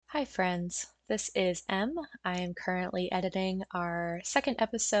Hi, friends. This is Em. I am currently editing our second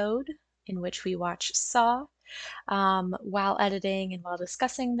episode in which we watch Saw. While editing and while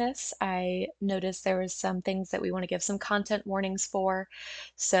discussing this, I noticed there was some things that we want to give some content warnings for,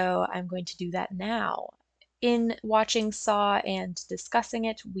 so I'm going to do that now. In watching Saw and discussing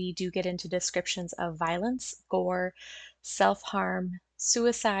it, we do get into descriptions of violence, gore, self-harm,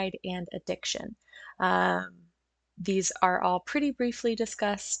 suicide, and addiction. Um, these are all pretty briefly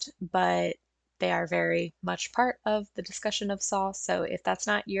discussed, but they are very much part of the discussion of Saw. So if that's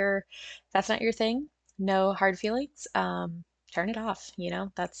not your thing, no hard feelings. Turn it off,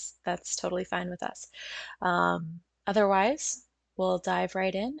 that's totally fine with us. Otherwise, we'll dive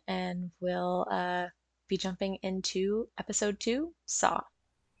right in and we'll be jumping into episode 2, Saw.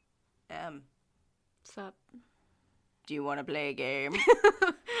 Em, What's up? do you want to play a game?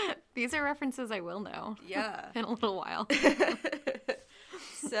 These are references I will know Yeah. in a little while.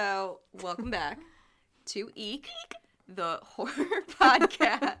 So, welcome back to Eek, the horror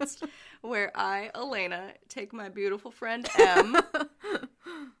podcast, where I, Elena, take my beautiful friend Em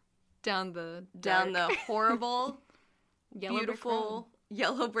Down the down the horrible, yellow beautiful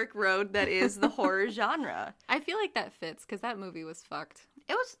yellow brick road that is the horror genre. I feel like that fits because that movie was fucked.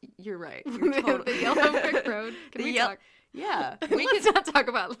 It was. You're right. You're totally The yellow brick road. Can we talk? Yeah, Let's not talk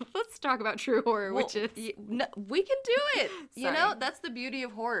about. Let's talk about true horror, well, which is. no, we can do it. You Sorry. know, that's the beauty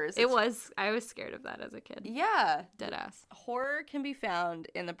of horrors. It was. I was scared of that as a kid. Yeah, Dead ass. horror can be found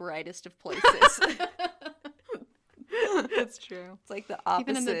in the brightest of places. That's true. It's like the opposite.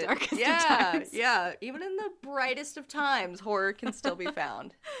 Even in the darkest of yeah, times. Yeah, even in the brightest of times, horror can still be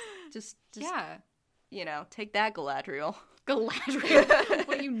found. Just Yeah. Take that, Galadriel. Galadriel.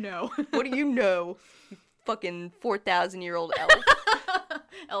 What do you know? What do you know? You fucking 4,000-year-old elf.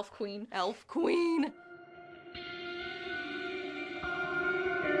 Elf queen. Elf queen.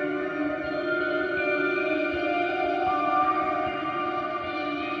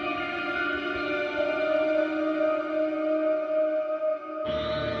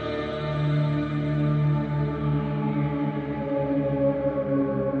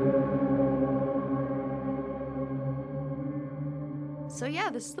 So yeah,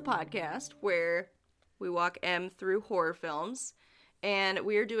 this is the podcast where we walk Em through horror films, and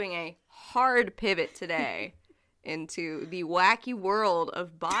we are doing a hard pivot today into the wacky world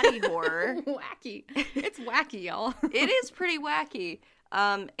of body horror. Wacky. It's wacky, y'all. It is pretty wacky.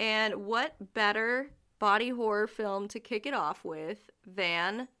 And what better body horror film to kick it off with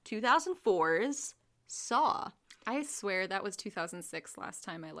than 2004's Saw? I swear that was 2006 last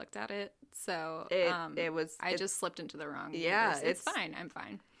time I looked at it. So It was. I just slipped into the wrong. Yeah, universe. It's fine. I'm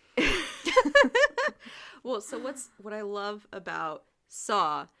fine. Well, so what I love about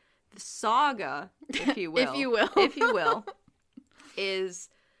Saw, the saga, if you will, if you will, is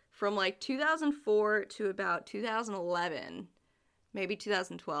from like 2004 to about 2011, maybe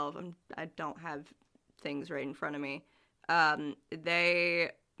 2012. I don't have things right in front of me. They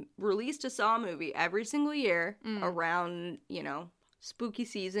released a Saw movie every single year around, spooky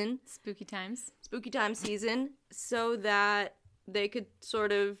season. Spooky times. Spooky time season, so that they could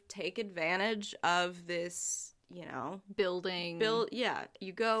sort of take advantage of this, Building. Yeah,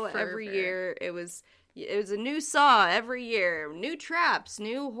 you go every Fervor. year. It was a new Saw every year, new traps,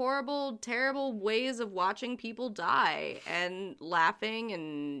 new horrible, terrible ways of watching people die and laughing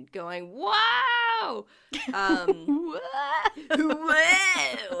and going, wow! Whoa!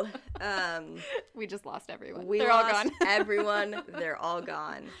 We just lost everyone. We They're all lost gone. everyone. They're all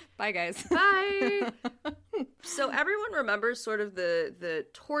gone. Bye, guys. Bye! So everyone remembers sort of the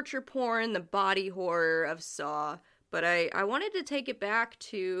torture porn, the body horror of Saw, but I wanted to take it back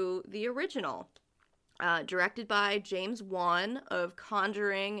to the original. Directed by James Wan of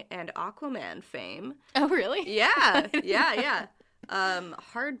Conjuring and Aquaman fame. Oh, really? Yeah.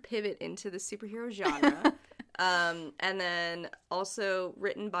 Hard pivot into the superhero genre. And then also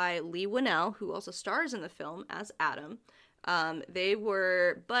written by Lee Winnell, who also stars in the film as Adam. They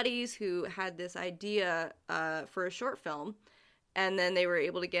were buddies who had this idea for a short film, and then they were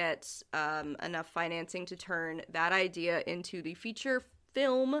able to get enough financing to turn that idea into the feature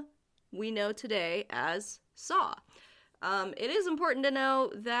film we know today as Saw. It is important to know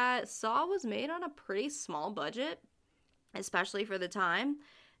that Saw was made on a pretty small budget, especially for the time,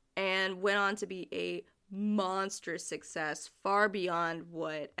 and went on to be a monstrous success, far beyond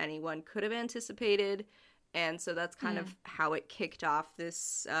what anyone could have anticipated. And so that's kind of how it kicked off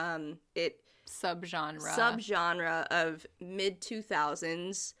this subgenre of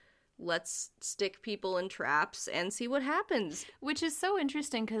mid-2000s. Let's stick people in traps and see what happens. Which is so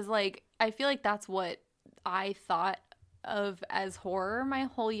interesting because, I feel like that's what I thought as horror my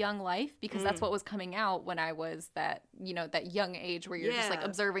whole young life, because that's what was coming out when I was that young age where you're just like Yeah.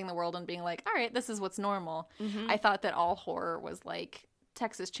 observing the world and being like, all right, this is what's normal. I thought that all horror was like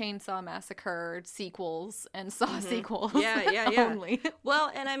Texas Chainsaw Massacre sequels and Saw sequels. Yeah. Only.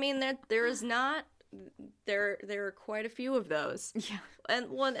 Well, and I mean there is not there are quite a few of those. Yeah.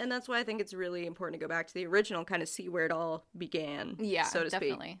 And that's why I think it's really important to go back to the original, kind of see where it all began. Yeah, so to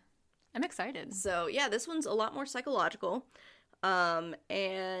definitely. speak. I'm excited. So yeah, this one's a lot more psychological.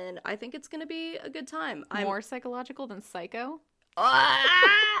 And I think it's gonna be a good time. More psychological than Psycho?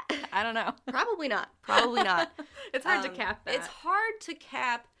 Ah! I don't know. Probably not. Probably not. It's hard to cap that. It's hard to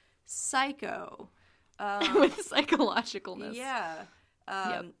cap Psycho. with psychologicalness. Yeah.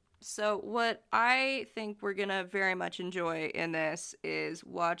 Yep. So what I think we're gonna very much enjoy in this is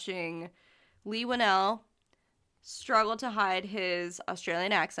watching Leigh Whannell struggle to hide his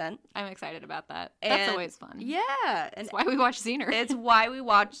Australian accent. I'm excited about that. That's And- always fun. Yeah, and That's why we watch Xener. it's why we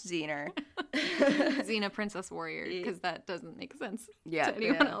watch Xener. Xena Princess Warrior, because that doesn't make sense Yeah, to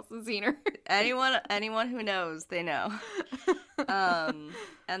anyone yeah. else's Xener. Anyone who knows, they know.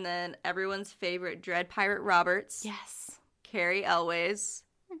 And then everyone's favorite Dread Pirate Roberts, Yes. Carrie Elways,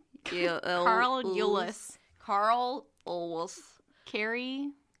 Carl Eulis. Carl Ulwus,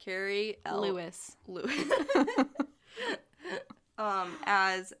 Carrie Carrie Lewis. Lewis.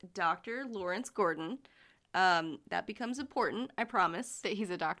 As Dr. Lawrence Gordon. That becomes important, I promise. That he's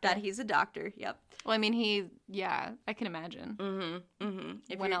a doctor. That he's a doctor, yep. Well, I mean, I can imagine.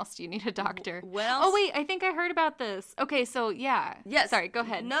 Mm-hmm. When else do you need a doctor? When else? Oh, wait, I think I heard about this. Okay, so yeah. Yes. Sorry, go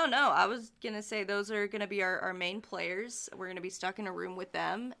ahead. No, I was going to say those are going to be our main players. We're going to be stuck in a room with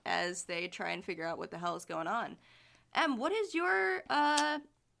them as they try and figure out what the hell is going on. What is your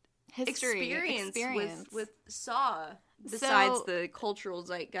experience with Saw besides So- the cultural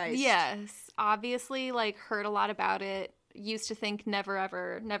zeitgeist? Yes, obviously, like, heard a lot about it. Used to think never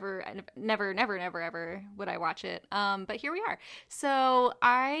ever would I watch it. But here we are. So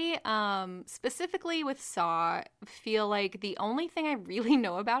I specifically with Saw feel like the only thing I really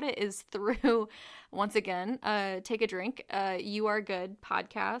know about it is through, once again, Take a Drink, You Are Good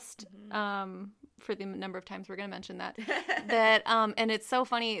podcast. For the number of times we're going to mention that. And it's so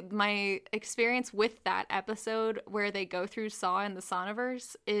funny, my experience with that episode where they go through Saw and the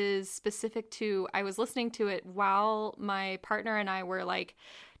Soniverse is specific to, I was listening to it while my partner and I were like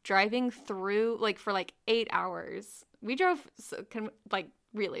driving through, like for like 8 hours. We drove,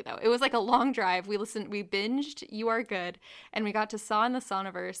 really though, it was like a long drive. We binged You Are Good, and we got to Saw and the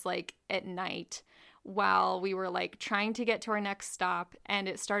Soniverse like at night while we were like trying to get to our next stop, and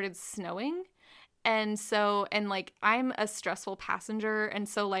it started snowing. And so, like, I'm a stressful passenger, and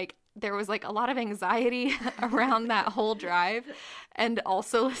so, like, there was, like, a lot of anxiety around that whole drive, and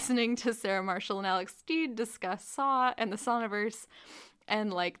also listening to Sarah Marshall and Alex Steed discuss Saw and the Soniverse,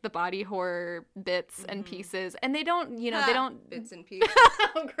 and, like, the body horror bits and pieces, and they don't, they don't... Bits and pieces.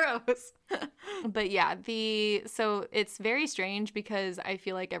 Oh, gross. But yeah, so it's very strange because I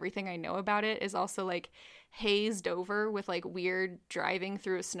feel like everything I know about it is also, like, hazed over with like weird driving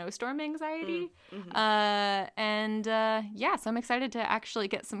through a snowstorm anxiety. So I'm excited to actually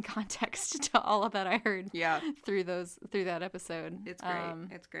get some context to all of that I heard through that episode. It's great.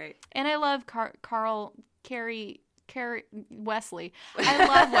 It's great. And I love Wesley. I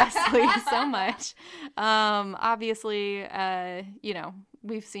love Wesley so much. Obviously,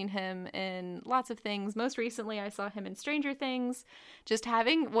 we've seen him in lots of things. Most recently, I saw him in Stranger Things, just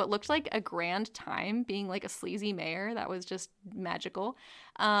having what looked like a grand time being like a sleazy mayor. That was just magical.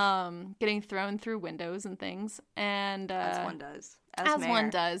 Getting thrown through windows and things. And as one does. As mayor. one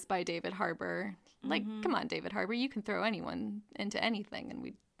does by David Harbour. Like, come on, David Harbour, you can throw anyone into anything and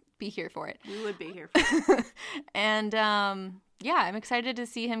we'd be here for it. We would be here for it. And I'm excited to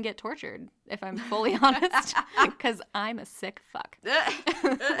see him get tortured, if I'm fully honest, because I'm a sick fuck.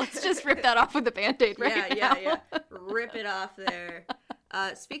 Let's just rip that off with a Band-Aid right now. Yeah. Rip it off there.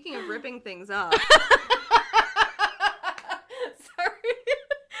 Speaking of ripping things off. Sorry.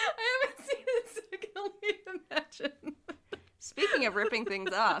 I haven't seen it, so I can only imagine. Speaking of ripping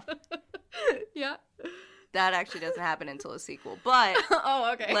things off. Yeah. That actually doesn't happen until a sequel. But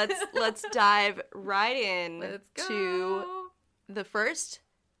oh, okay. let's dive right in Let's go. to the first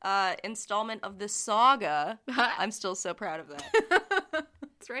installment of the saga. I'm still so proud of that.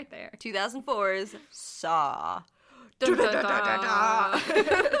 It's right there. 2004's Saw. Dun, dun, dun.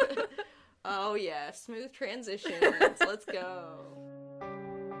 Oh yeah, smooth transitions. Let's go.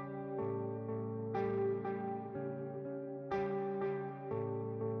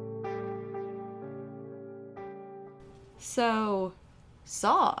 So,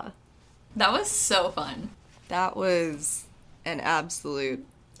 Saw. That was so fun. That was an absolute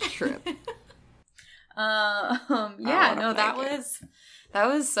trip. Yeah, no, that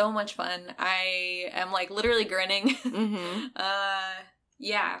was so much fun. I am like literally grinning. Mm-hmm.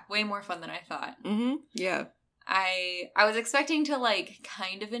 Yeah, way more fun than I thought. Mm-hmm. Yeah. I was expecting to like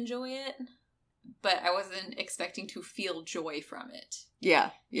kind of enjoy it, but I wasn't expecting to feel joy from it. Yeah.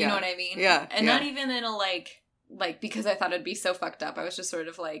 You know what I mean? Yeah. And not even in a like because I thought it'd be so fucked up. I was just sort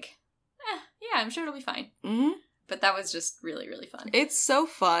of like, yeah, I'm sure it'll be fine. Mm-hmm. But that was just really, really fun. It's so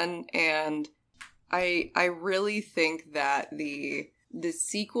fun, and I really think that the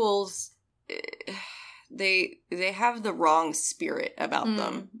sequels, they have the wrong spirit about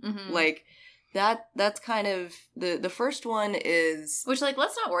them. Mm-hmm. Like that's kind of the first one is, which like,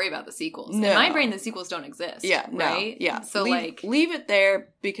 let's not worry about the sequels. No. In my brain, the sequels don't exist. Yeah, no, right? yeah. So leave it there,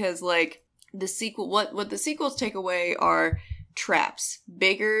 because like the sequel, what the sequels take away are traps,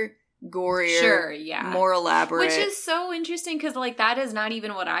 bigger, gorier, sure, yeah, more elaborate, which is so interesting because like that is not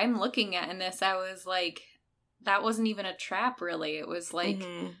even what I'm looking at in this. I was like, that wasn't even a trap, really. It was like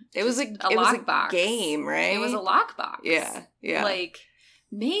it was a lockbox game, right? It was a lockbox. Yeah. Like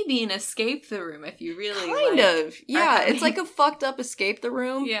maybe an escape the room if you really kind of. Yeah, having... it's like a fucked up escape the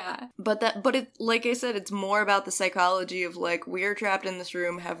room. Yeah. But it, like I said, it's more about the psychology of like, we're trapped in this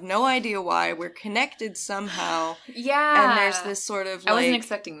room, have no idea why, we're connected somehow. Yeah. And there's this sort of like, I wasn't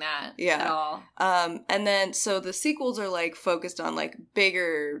expecting that at all. And then so the sequels are like focused on like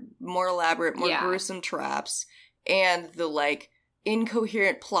bigger, more elaborate, more gruesome traps, and the like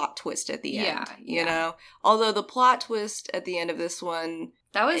incoherent plot twist at the end. You know? Although the plot twist at the end of this one,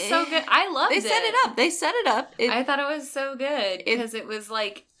 that was so good. I loved it. They set it up. I thought it was so good because it was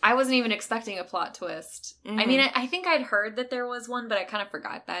like, I wasn't even expecting a plot twist. Mm-hmm. I mean, I think I'd heard that there was one, but I kind of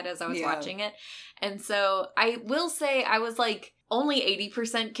forgot that as I was watching it. And so I will say I was like only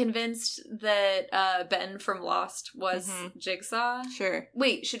 80% convinced that Ben from Lost was Jigsaw. Sure.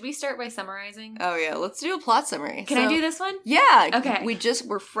 Wait, should we start by summarizing? Oh yeah, let's do a plot summary. Can I do this one? Yeah. Okay.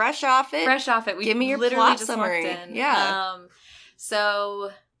 We're fresh off it. We give me your literally plot just summary. walked in. Yeah.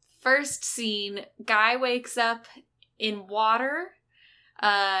 So first scene, guy wakes up in water.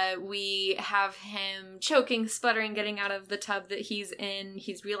 We have him choking, sputtering, getting out of the tub that he's in.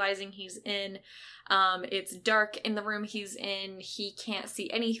 He's realizing he's in. It's dark in the room he's in. He can't see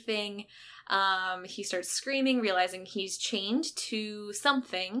anything. He starts screaming, realizing he's chained to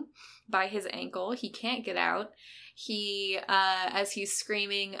something by his ankle. He can't get out. As he's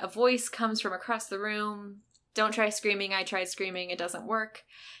screaming, a voice comes from across the room. Don't try screaming. I tried screaming. It doesn't work.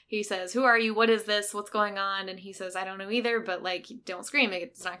 He says, who are you? What is this? What's going on? And he says, I don't know either, but like, don't scream.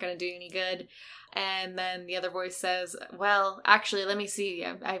 It's not going to do any good. And then the other voice says, well, actually, let me see.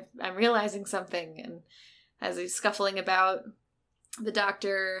 I'm realizing something. And as he's scuffling about, the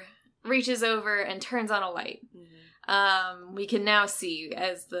doctor reaches over and turns on a light. We can now see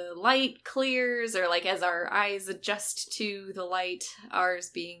as the light clears, or like as our eyes adjust to the light, ours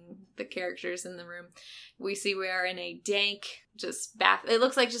being the characters in the room, we see we are in a dank, just bath. It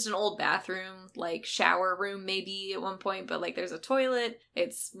looks like just an old bathroom, like shower room maybe at one point, but like there's a toilet.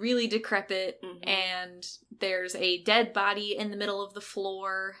 It's really decrepit, and there's a dead body in the middle of the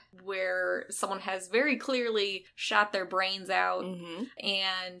floor where someone has very clearly shot their brains out.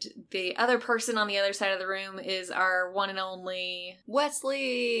 And the other person on the other side of the room is our one and only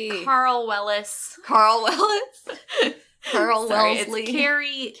Wesley. Carl Wellis. Carl Wellis. Carl Sorry, Wellesley. It's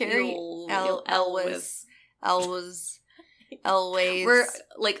Carrie Elwes. Elways. We're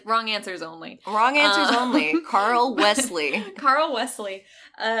like wrong answers only. Wrong answers only. Carl Wesley. Carl Wesley.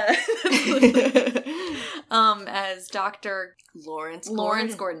 As Dr. Lawrence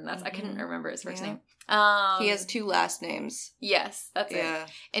Gordon. That's I couldn't remember his first name. He has two last names. Yes, that's it.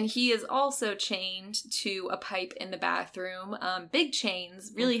 And he is also chained to a pipe in the bathroom. Big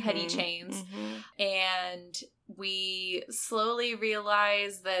chains, really heady chains. And we slowly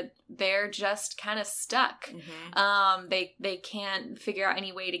realize that they're just kind of stuck. They can't figure out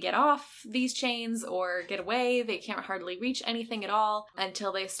any way to get off these chains or get away. They can't hardly reach anything at all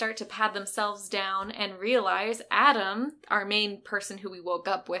until they start to pad themselves down and realize Adam, our main person who we woke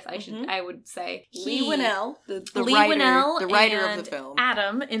up with, I would say, Leigh Whannell, the writer of the film.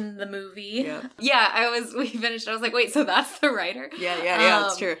 Adam in the movie. We finished. I was like, wait, so that's the writer? Yeah,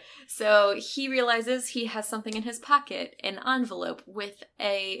 it's true. So he realizes he has something in his pocket, an envelope with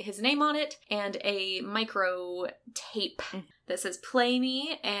his name on it and a micro tape that says "Play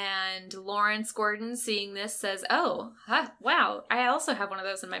Me." And Lawrence Gordon, seeing this, says, "Oh, wow! I also have one of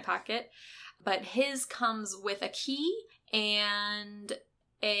those in my pocket." But his comes with a key and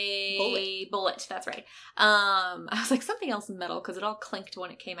a bullet. That's right. I was like, something else metal, because it all clinked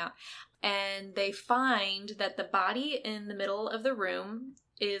when it came out. And they find that the body in the middle of the room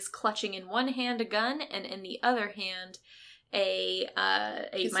is clutching in one hand a gun, and in the other hand a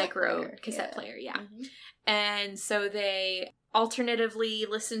cassette player. Yeah. Mm-hmm. And so they alternatively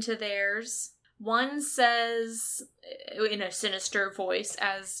listen to theirs. One says in a sinister voice,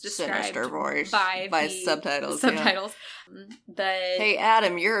 as described by the subtitles. That, hey,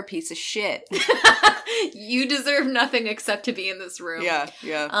 Adam, you're a piece of shit. You deserve nothing except to be in this room. Yeah.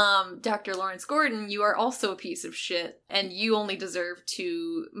 Dr. Lawrence Gordon, you are also a piece of shit, and you only deserve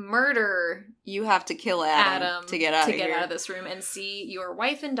to murder. You have to kill Adam to get out of this room and see your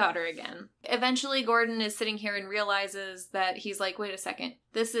wife and daughter again. Eventually, Gordon is sitting here and realizes that he's like, wait a second,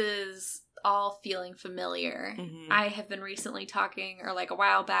 this is all feeling familiar. Mm-hmm. I have been recently talking, or like a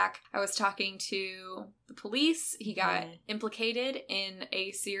while back, I was talking to the police. He got implicated in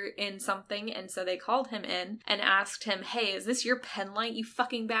in something, and so they called him in and asked him, hey, is this your pen light, you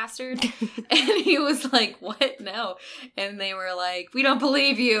fucking bastard? And he was like, what? No. And they were like, we don't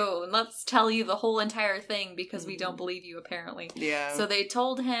believe you, and let's tell you the whole entire thing because we don't believe you, apparently. Yeah. So they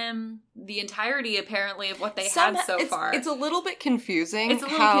told him the entirety, apparently, of what they had so far. It's a little bit confusing. It's a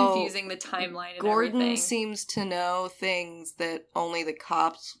little confusing, the timeline and Gordon everything. seems to know things that only the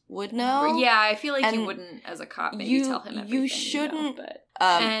cops would know. Yeah, I feel like you wouldn't, as a cop, maybe tell him everything. You shouldn't. But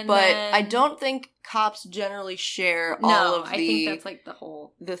I don't think cops generally share all of the. I think that's like the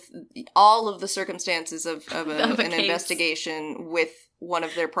whole all of the circumstances of an investigation with one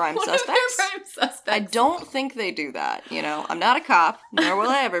of their prime suspects. I don't think they do that. You know, I'm not a cop, nor will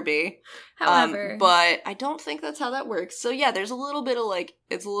I ever be. However, but I don't think that's how that works. So yeah, there's a little bit of like,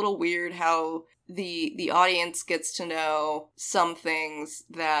 it's a little weird how the audience gets to know some things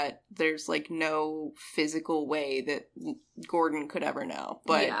that there's like no physical way that Gordon could ever know.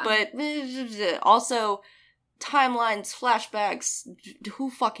 But also timelines, flashbacks, who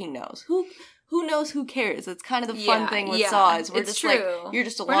fucking knows? Who knows? Who cares? It's kind of the fun thing with Saw is we're just true. Like, you're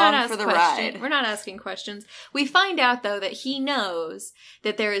just along for the ride. We're not asking questions. We find out, though, that he knows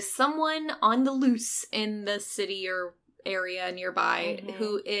that there is someone on the loose in the city or area nearby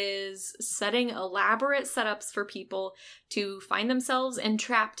who is setting elaborate setups for people to find themselves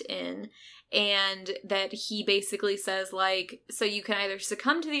entrapped in. And that he basically says, like, so you can either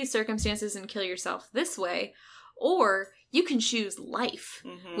succumb to these circumstances and kill yourself this way, or you can choose life,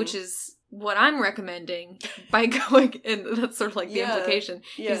 which is what I'm recommending by going, and that's sort of like the implication.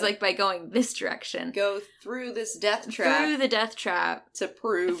 Yeah. He's like, by going this direction. Go through this death trap. Through the death trap. To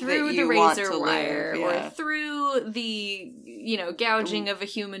prove through that you the want razor to wire. live. Or through the, gouging of a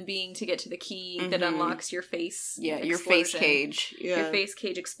human being to get to the key that unlocks your face. Yeah, your face cage. Yeah. Your face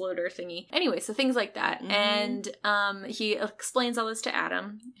cage exploder thingy. Anyway, so things like that. And he explains all this to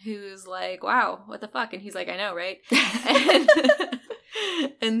Adam, who's like, wow, what the fuck? And he's like, I know, right?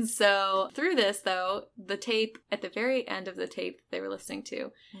 And so through this, though, the tape, at the very end of the tape they were listening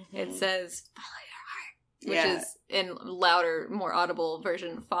to, it says, follow your heart, which is, in louder, more audible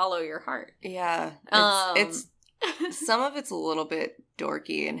version, follow your heart. Yeah. It's some of it's a little bit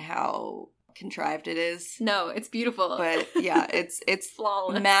dorky in how contrived it is. No, it's beautiful. But yeah, it's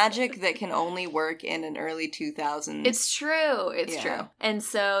flawless. Magic that can only work in an early 2000s. It's true. It's true. And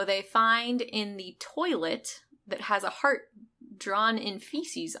so they find in the toilet that has a heart drawn in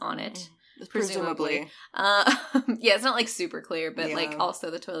feces on it, presumably. It's not like super clear, but like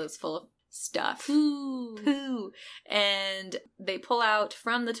also the toilet's full of stuff. Poo. And they pull out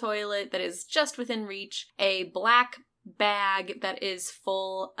from the toilet that is just within reach a black bag that is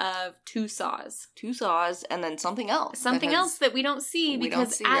full of two saws, and then something else that we don't see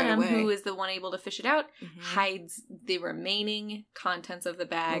because Adam, right, who is the one able to fish it out, hides the remaining contents of the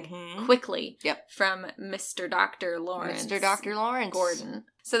bag quickly from Mr. Dr. Lawrence Gordon.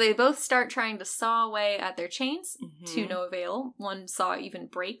 So they both start trying to saw away at their chains to no avail. One saw even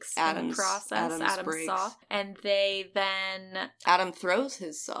breaks in the process. Adam's saw. And they then... Adam throws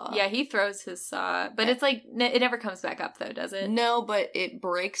his saw. Yeah, he throws his saw. But it's like, it never comes back up though, does it? No, but it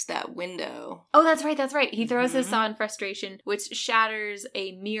breaks that window. Oh, that's right. He throws his saw in frustration, which shatters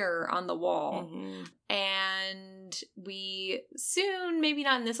a mirror on the wall. And we soon, maybe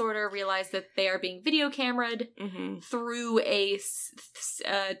not in this order, realize that they are being video cameraed through a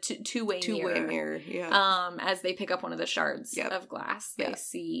two-way mirror. As they pick up one of the shards of glass, they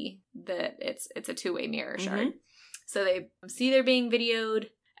see that it's a two-way mirror shard. So they see they're being videoed,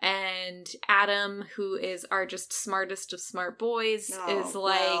 and Adam, who is our just smartest of smart boys, is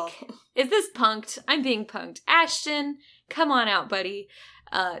like, is this punked? I'm being punked. Ashton, come on out, buddy.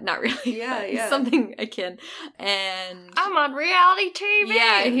 Not really. Yeah, yeah. Something akin. And I'm on reality TV.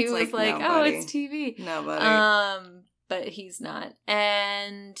 yeah, he It's was like, no, oh, buddy. it's TV. No, buddy. But he's not.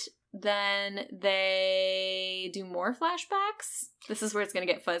 And then they do more flashbacks. This is where it's going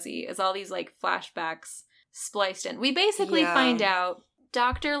to get fuzzy. It's all these like flashbacks spliced in. We basically Yeah. find out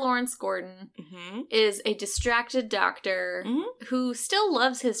Dr. Lawrence Gordon Mm-hmm. is a distracted doctor Mhm. who still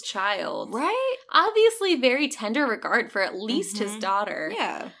loves his child. Right? Obviously very tender regard for at least his Mhm. daughter.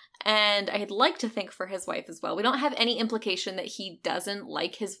 Yeah. And I'd like to think for his wife as well. We don't have any implication that he doesn't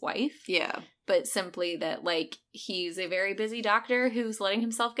like his wife, Yeah. but simply that, like, he's a very busy doctor who's letting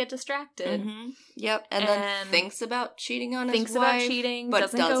himself get distracted. Mm-hmm. Yep. And then And thinks about cheating on Thinks his wife. about cheating, but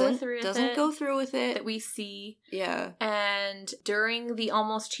doesn't go through with doesn't it. go through with it. That we see. Yeah. And during the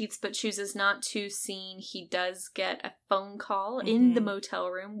almost cheats but chooses not to scene, he does get a phone call in the Mhm. motel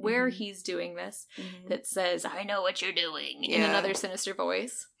room where Mhm. he's doing this Mhm. that says, I know what you're doing, in Yeah. another sinister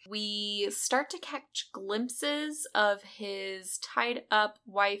voice. We start to catch glimpses of his tied up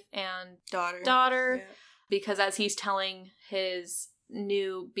wife and daughter Yeah. because as he's telling his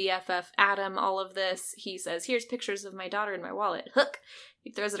new BFF Adam all of this, he says, here's pictures of my daughter in my wallet. Hook!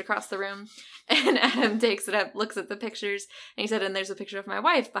 He throws it across the room, and Adam takes it up, looks at the pictures, and he said, and there's a picture of my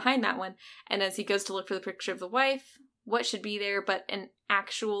wife behind that one. And as he goes to look for the picture of the wife, what should be there but an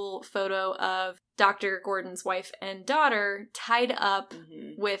actual photo of Dr. Gordon's wife and daughter tied up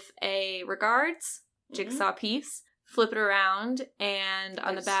Mhm. with a regards jigsaw piece. Flip it around, and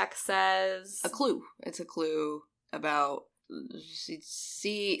on the There's back says A clue. It's a clue about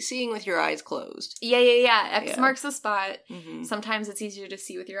seeing with your eyes closed. yeah. X Yeah. marks the spot. Mm-hmm. Sometimes it's easier to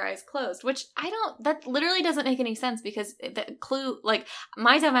see with your eyes closed, which that literally doesn't make any sense because the clue, like,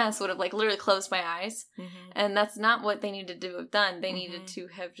 my dumbass would have, like, literally closed my eyes, Mm-hmm. and that's not what they needed to have done. They Mhm. needed to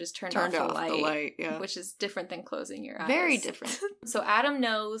have just turned Turned off the light, yeah. which is different than closing your eyes. Very different. So Adam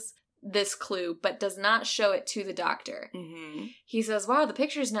knows this clue, but does not show it to the doctor. Mm-hmm. He says, wow, the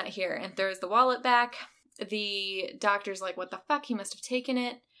picture's not here, and throws the wallet back. The doctor's like, what the fuck? He must have taken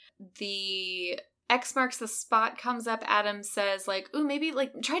it. The X marks the spot comes up. Adam says, like, ooh, maybe,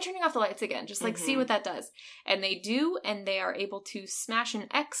 like, try turning off the lights again. Just, like, see Mhm. what that does. And they do, and they are able to smash an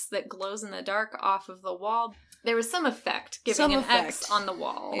X that glows in the dark off of the wall. There was some effect giving Some an effect. X on the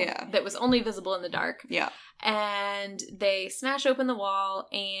wall Yeah. that was only visible in the dark. Yeah. And they smash open the wall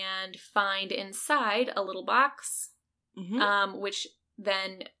and find inside a little box, Mm-hmm. which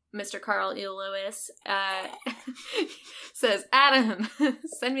then Mr. Carl E. Lewis says, Adam,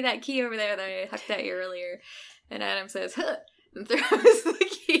 send me that key over there that I hucked at you earlier. And Adam says, huh, and throws the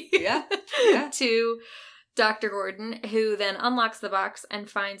key Yeah. to Dr. Gordon, who then unlocks the box and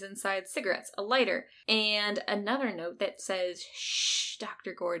finds inside cigarettes, a lighter, and another note that says, shh,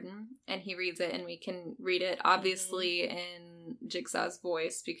 Dr. Gordon. And he reads it, and we can read it, obviously, in Jigsaw's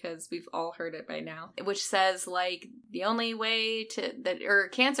voice, because we've all heard it by now, which says, like, the only way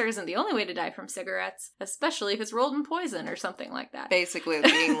cancer isn't the only way to die from cigarettes, especially if it's rolled in poison or something like that. Basically,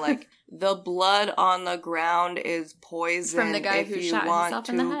 it's being like, the blood on the ground is poison. From the guy if who you shot want himself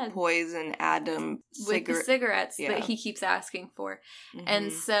to in the head. poison Adam With the cigarettes Yeah. that he keeps asking for. Mhm.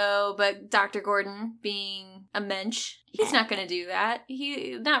 And so, but Dr. Gordon, being a mensch, he's not going to do that.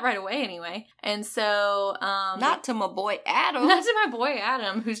 Not right away anyway. And so, not to my boy Adam. not to my boy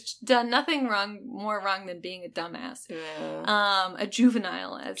Adam, who's done nothing more wrong than being a dumbass. Yeah. A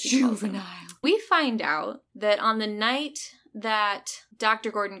juvenile, as he calls him. We find out that on the night that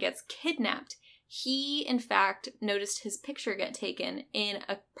Dr. Gordon gets kidnapped, he, in fact, noticed his picture get taken in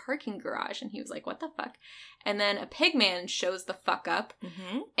a parking garage, and he was like, what the fuck? And then a pigman shows the fuck up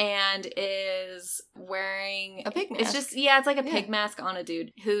Mm-hmm. and is wearing A pig It's mask. just, it's like a Yeah. pig mask on a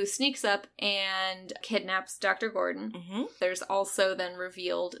dude who sneaks up and kidnaps Dr. Gordon. Mm-hmm. There's also then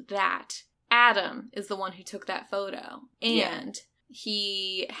revealed that Adam is the one who took that photo, and Yeah.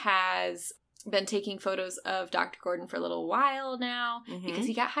 he has been taking photos of Dr. Gordon for a little while now Mhm. because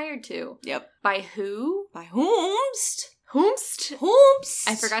he got hired to. Yep. By who? By whomst? Whomst? Whomst?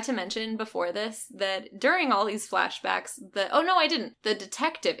 I forgot to mention before this that during all these flashbacks, I didn't. The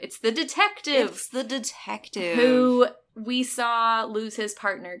detective. It's the detective It's the detective. who we saw lose his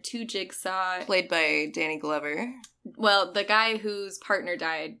partner to Jigsaw. Played by Danny Glover. Well, the guy whose partner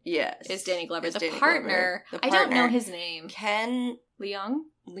died Yes. is Danny Glover. Is The Danny partner, Glover. The I don't know partner. his name. Ken Leung?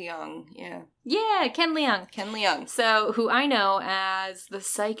 Leung. Yeah. Yeah, Ken Leung. Ken Leung. So, who I know as the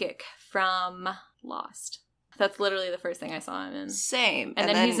psychic from Lost. That's literally the first thing I saw him in. Same. And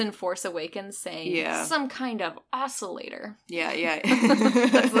then he's in Force Awakens saying Yeah. some kind of oscillator. Yeah.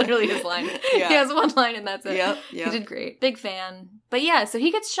 That's literally his line. Yeah. He has one line and that's it. Yep. He did great. Big fan. But yeah, so he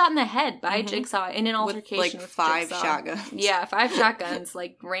gets shot in the head by Mhm. Jigsaw in an altercation with 5 Jigsaw. shotguns. Yeah, 5 shotguns,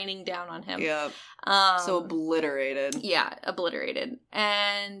 like, raining down on him. Yep. So obliterated. Yeah, obliterated.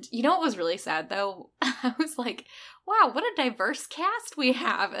 And you know what was really sad, though? I was like, wow, what a diverse cast we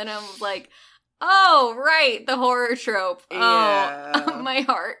have. And I was like, oh, right, the horror trope. Yeah. Oh, my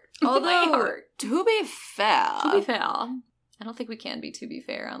heart. Although, my heart. to be fair... I don't think we can be, to be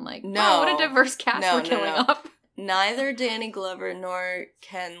fair, on like, No. wow, what a diverse cast we're killing off. Neither Danny Glover nor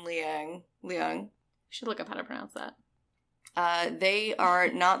Ken Leung, We should look up how to pronounce that. they are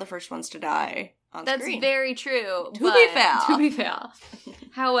not the first ones to die on That's screen. very true. To be fair. To be fair.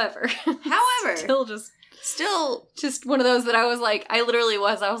 However. Still just one of those that I was like, I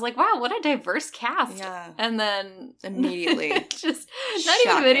was like, wow, what a diverse cast. Yeah. And then Immediately. just, not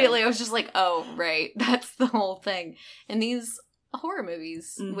even immediately, I was just like, oh, right, that's the whole thing. In these horror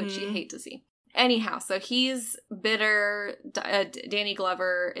movies, which you hate to see. Anyhow, so he's bitter. Danny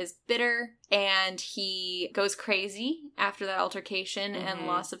Glover is bitter, and he goes crazy after that altercation and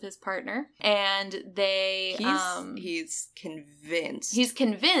loss of his partner. And they, he's convinced. He's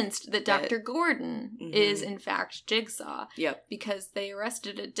convinced that Dr. Gordon is in fact Jigsaw. Yep. Because they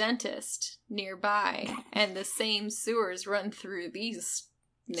arrested a dentist nearby, and the same sewers run through these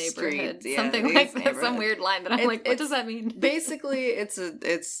neighborhoods, something like that. Some weird line that I'm like, what does that mean? Basically, it's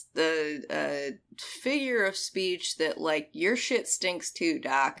the figure of speech that, like, your shit stinks too,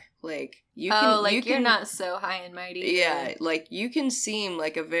 Doc. Like, you're not so high and mighty. Yeah, like, you can seem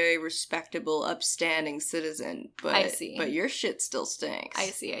like a very respectable, upstanding citizen, but I see. But your shit still stinks. I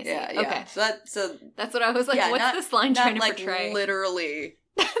see. Yeah. Okay. So that's what I was like. What's this line trying to portray? Literally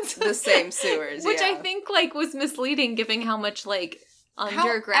the same sewers, which I think like was misleading, given how much like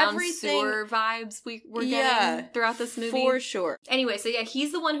underground sewer vibes we were getting throughout this movie. For sure. Anyway, so yeah,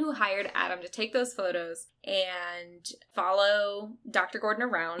 he's the one who hired Adam to take those photos and follow Dr. Gordon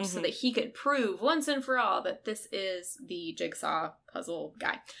around so that he could prove once and for all that this is the Jigsaw puzzle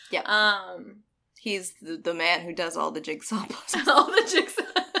guy. Yeah. He's the man who does all the jigsaw puzzles. All the jigsaw.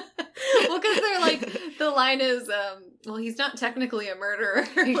 Well, because they're like, the line is, well, he's not technically a murderer.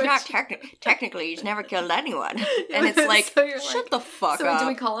 He's not technically, he's never killed anyone. And it's like, so shut the fuck up. So do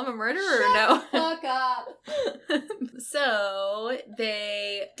we call him a murderer or no? Fuck up. So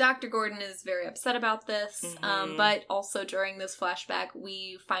Dr. Gordon is very upset about this, but also during this flashback,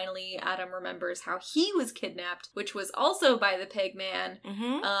 Adam remembers how he was kidnapped, which was also by the pig man,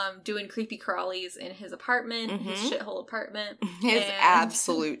 doing creepy crawlies in his apartment, his shithole apartment. His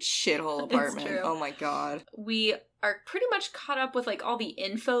absolute shithole apartment. Oh my god. We are pretty much caught up with like all the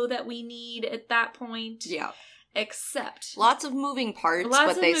info that we need at that point. Yeah. Except lots of moving parts,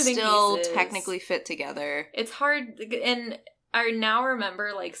 but they still technically fit together. It's hard, and I now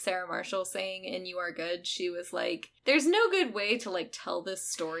remember like Sarah Marshall saying in You Are Good, she was like, there's no good way to like tell this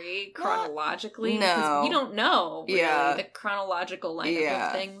story chronologically because you don't know really the chronological lineup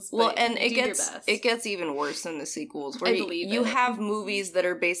of things. But well, and it gets even worse in the sequels where you have movies that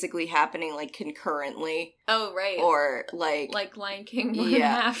are basically happening like concurrently. Oh, right. Or like Lion King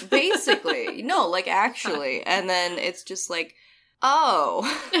 1.5. Basically. No, like actually. And then it's just like, oh.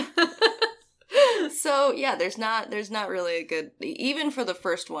 So yeah, there's not really a good, even for the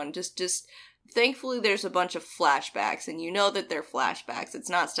first one, just thankfully there's a bunch of flashbacks, and you know that they're flashbacks. It's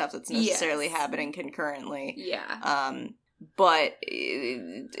not stuff that's necessarily happening concurrently. Yeah. But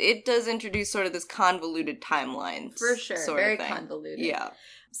it does introduce sort of this convoluted timeline. For sure. Very convoluted. Yeah.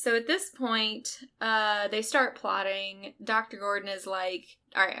 So at this point, they start plotting. Dr. Gordon is like,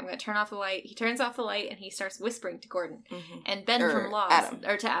 all right, I'm going to turn off the light. He turns off the light and he starts whispering to Gordon. And Ben from Lost,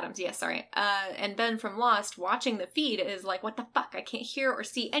 to Adams, sorry. And Ben from Lost, watching the feed, is like, what the fuck? I can't hear or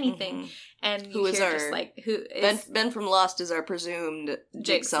see anything. And you hear just like, who is... Ben from Lost is our presumed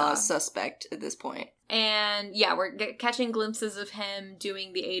Jigsaw suspect at this point. And yeah, we're catching glimpses of him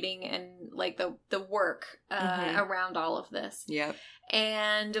doing the aiding and like the work around all of this. Yep.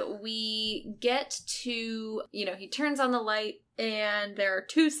 And we get to, he turns on the light and there are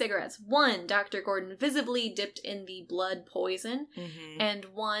 2 cigarettes. One, Dr. Gordon visibly dipped in the blood poison, and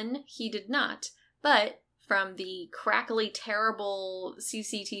one he did not. But from the crackly, terrible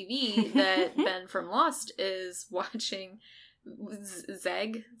CCTV that Ben from Lost is watching,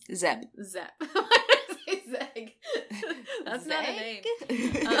 Zeb. Zeb. Zeg. That's not a name.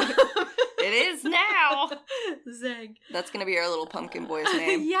 It is now. Zeg. That's going to be our little pumpkin boy's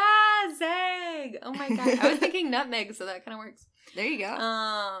name. Yeah, Zeg. Oh my god. I was thinking Nutmeg, so that kind of works. There you go.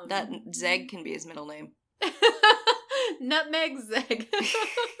 That Zeg can be his middle name. Nutmeg Zeg.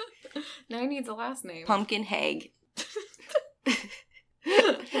 Now he needs a last name. Pumpkin Hag.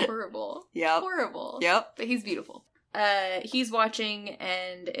 Horrible. Yep. Horrible. Yep. But he's beautiful. he's watching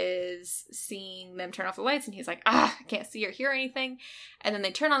and is seeing them turn off the lights, and he's like, I can't see or hear anything. And then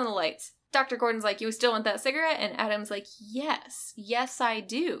they turn on the lights. Dr. Gordon's like, you still want that cigarette? And Adam's like, yes, I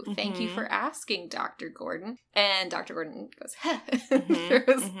do. Thank you for asking, Dr. Gordon. And Dr. Gordon goes,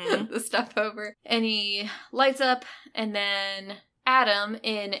 throws the stuff over. And he lights up, and then Adam,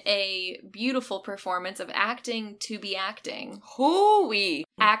 in a beautiful performance of acting to be acting. Hooey!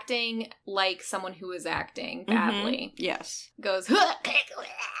 Acting like someone who is acting badly. Yes. Goes,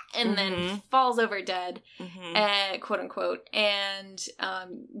 and then falls over dead, quote unquote. And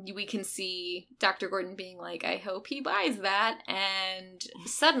we can see Dr. Gordon being like, I hope he buys that. And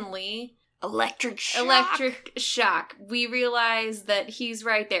suddenly, Electric shock. We realize that he's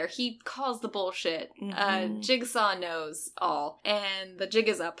right there. He calls the bullshit. Jigsaw knows all. And the jig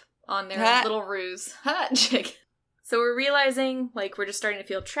is up on their little ruse. Jig. So we're realizing, like, we're just starting to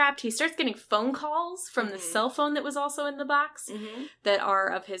feel trapped. He starts getting phone calls from the cell phone that was also in the box that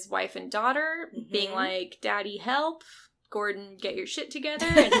are of his wife and daughter being like, Daddy, help. Gordon, get your shit together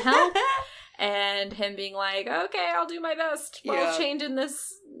and help. And him being like, okay, I'll do my best while chained in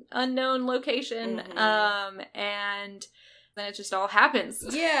this unknown location. And then it just all happens.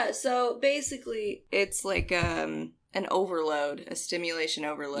 Yeah, so basically it's like an overload, a stimulation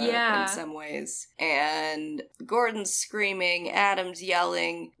overload in some ways. And Gordon's screaming, Adam's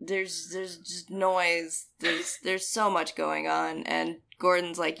yelling, there's just noise, there's so much going on. And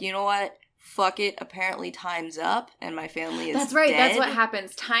Gordon's like, you know what? Fuck it, apparently time's up, and my family is That's right, dead. That's what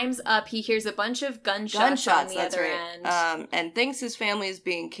happens. Time's up, he hears a bunch of gunshots on the other end. And thinks his family is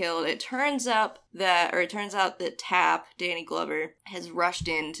being killed. It turns out that Tap, Danny Glover, has rushed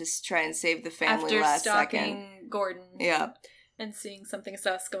in to try and save the family last second. After stalking Gordon. Yeah. And seeing something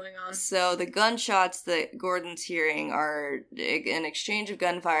sus going on. So the gunshots that Gordon's hearing are an exchange of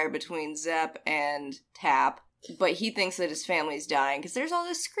gunfire between Zepp and Tap. But he thinks that his family's dying because there's all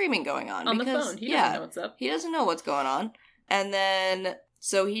this screaming going on. On the phone. He doesn't know what's up. He doesn't know what's going on. And then,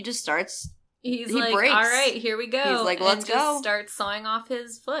 so he just starts... He breaks. All right, here we go. He's like, let's go. And just starts sawing off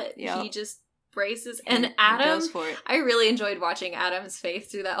his foot. Yep. He just braces. And Adam, goes for it. I really enjoyed watching Adam's face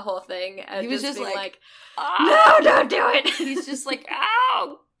through that whole thing. He was just being like, no, don't do it. He's just like,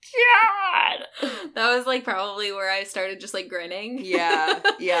 ow, God. That was like probably where I started just like grinning. Yeah.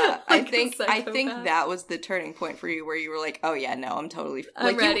 Like I think that was the turning point for you where you were like, oh yeah, no, I'm totally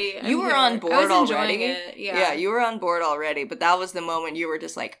I'm ready. You were on board I was already. enjoying it. Yeah, you were on board already, but that was the moment you were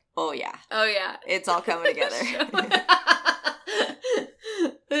just like, oh yeah. It's all coming together.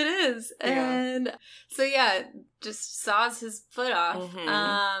 It is. And so just saws his foot off.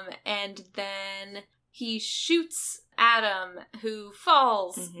 And then he shoots Adam, who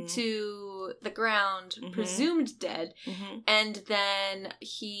falls to the ground, presumed dead. And then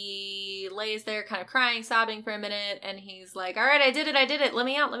he lays there kind of crying, sobbing for a minute, and he's like, all right, I did it, let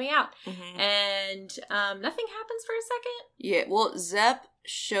me out. And nothing happens for a second. Yeah, well, Zepp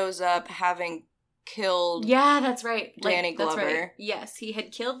shows up having killed that's right. Danny Glover. That's right. Yes, he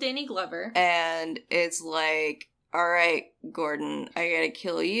had killed Danny Glover. And it's like, all right, Gordon, I gotta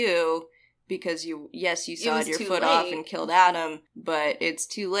kill you. Because you sawed your foot off and killed Adam, but it's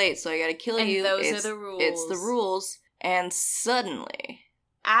too late, so I gotta kill you. And those are the rules. It's the rules. And suddenly...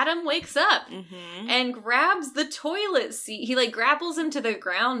 Adam wakes up and grabs the toilet seat. He like grapples him to the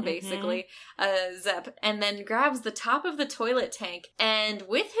ground, basically, Zepp, and then grabs the top of the toilet tank, and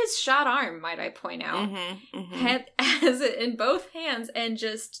with his shot arm, might I point out, has it in both hands and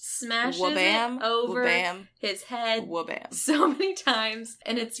just smashes it over his head so many times,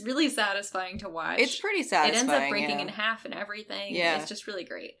 and it's really satisfying to watch. It's pretty satisfying. It ends up breaking in half and everything. Yeah. It's just really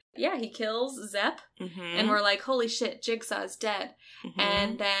great. Yeah, he kills Zepp, and we're like, holy shit, Jigsaw's dead.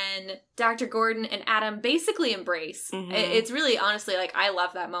 And then Dr. Gordon and Adam basically embrace. It's really, honestly, like, I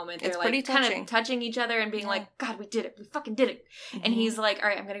love that moment. They're like kind of touching each other and being like, God, we did it. We fucking did it. And he's like, all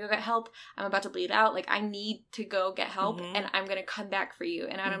right, I'm going to go get help. I'm about to bleed out. Like, I need to go get help, and I'm going to come back for you.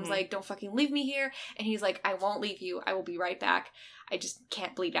 And Adam's like, don't fucking leave me here. And he's like, I won't leave you. I will be right back. I just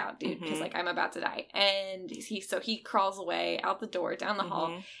can't bleed out, dude, because, like, I'm about to die. And he crawls away out the door, down the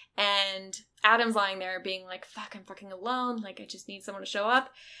hall, and Adam's lying there being like, fuck, I'm fucking alone. Like, I just need someone to show up.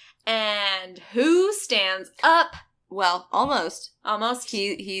 And who stands up? Well, almost. Almost.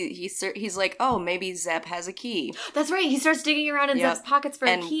 He's like, oh, maybe Zepp has a key. That's right. He starts digging around in Zepp's pockets for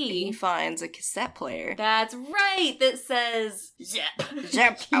a key. He finds a cassette player. That's right. That says,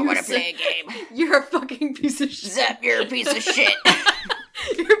 Zepp, I want to play a game. You're a fucking piece of shit. Zepp, you're a piece of shit.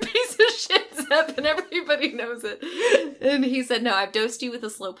 You're a piece of shit, Zepp, and everybody knows it. And he said, no, I've dosed you with a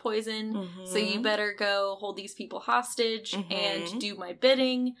slow poison, so you better go hold these people hostage and do my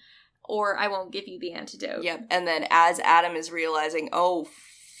bidding, or I won't give you the antidote. Yep. And then as Adam is realizing, oh,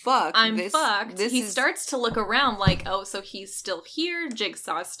 fuck. I'm fucked. He is... starts to look around like, oh, so he's still here.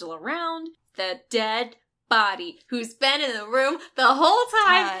 Jigsaw's still around. The dead body who's been in the room the whole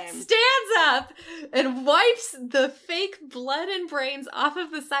time stands up and wipes the fake blood and brains off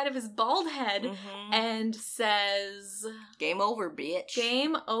of the side of his bald head and says, game over, bitch.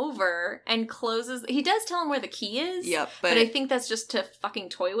 Game over, and closes. He does tell him where the key is. Yep. But I think that's just to fucking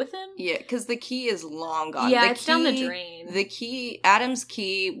toy with him. Yeah, because the key is long gone. Yeah, it's down the drain. The key, Adam's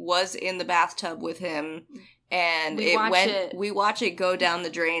key, was in the bathtub with him. And we watch it go down the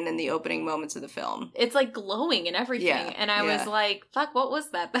drain in the opening moments of the film. It's like glowing and everything. Yeah, and I was like, fuck, what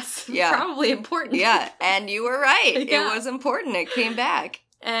was that? That's probably important. Yeah, and you were right. It was important. It came back.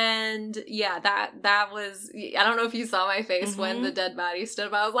 And yeah, that was, I don't know if you saw my face when the dead body stood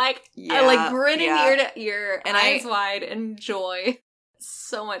up. I was like, grinning ear to ear, and eyes wide in joy.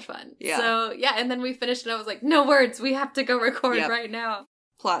 So much fun. Yeah. So yeah, and then we finished and I was like, no words, we have to go record right now.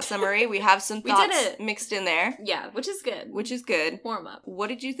 Plot summary. We have some thoughts mixed in there. Yeah, which is good. Warm up. What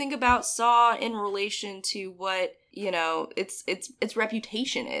did you think about Saw in relation to what, its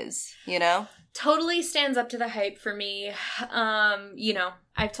reputation is, Totally stands up to the hype for me.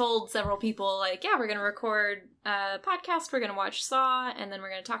 I've told several people, like, yeah, we're going to record a podcast, we're going to watch Saw, and then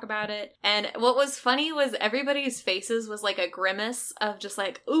we're going to talk about it. And what was funny was everybody's faces was like a grimace of just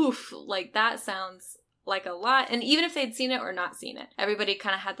like, oof, like that sounds like a lot. And even if they'd seen it or not seen it, everybody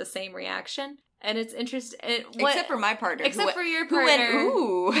kind of had the same reaction. And it's interesting. Except for my partner. Except for your partner.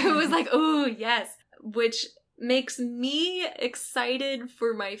 Who went, ooh. Who was like, ooh, yes. Which makes me excited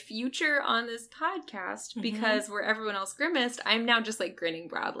for my future on this podcast because where everyone else grimaced, I'm now just like grinning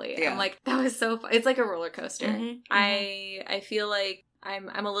broadly. Yeah. I'm like, that was so fun. It's like a roller coaster. I feel like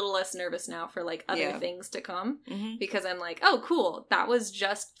I'm a little less nervous now for like other things to come because I'm like, oh, cool. That was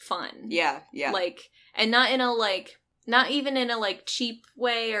just fun. Yeah. Yeah. Like, and not even in a like cheap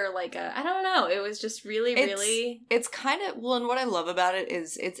way or like I don't know. It was just really. It's kind of, well, and what I love about it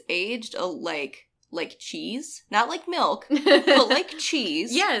is it's aged like cheese, not like milk, but like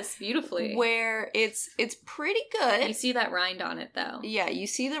cheese. Yes, beautifully. Where it's pretty good. You see that rind on it though. Yeah, you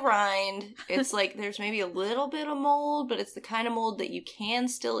see the rind. It's like there's maybe a little bit of mold, but it's the kind of mold that you can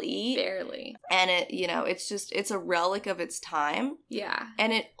still eat. Barely. And it, it's a relic of its time. Yeah.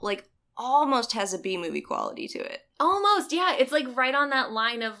 And it like almost has a B-movie quality to it. Almost, yeah. It's like right on that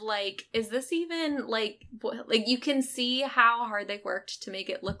line of like, is this even like you can see how hard they worked to make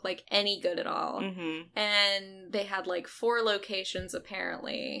it look like any good at all. And they had like 4 locations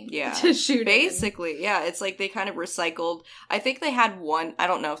apparently to shoot basically, yeah. It's like they kind of recycled. I think they had one, I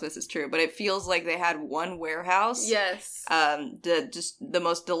don't know if this is true, but it feels like they had one warehouse. Yes. Just the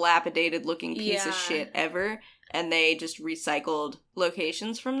most dilapidated looking piece of shit ever. And they just recycled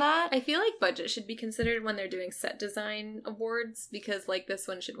locations from that. I feel like budget should be considered when they're doing set design awards because, like, this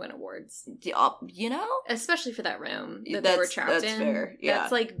one should win awards. Especially for that room that they were trapped in. That's fair, yeah.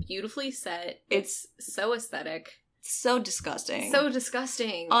 That's, like, beautifully set. It's so aesthetic. So disgusting.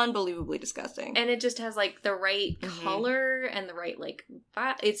 Unbelievably disgusting. And it just has, like, the right color and the right, like,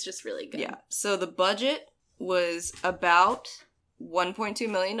 it's just really good. Yeah. So the budget was about $1.2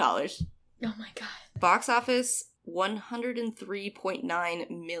 million. Oh my god. Box office,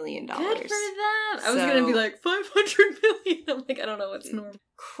 $103.9 million. Good for them. I was going to be like, 500 million. I'm like, I don't know what's normal.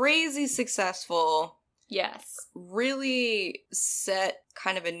 Crazy successful. Yes. Really set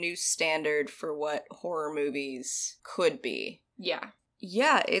kind of a new standard for what horror movies could be. Yeah.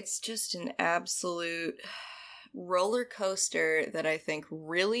 Yeah, it's just an absolute roller coaster that I think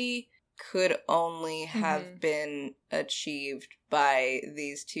really could only have been achieved by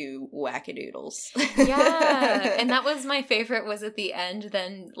these two wackadoodles. Yeah. And that was my favorite was at the end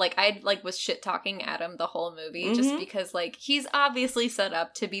then, like, I like was shit-talking Adam the whole movie just because, like, he's obviously set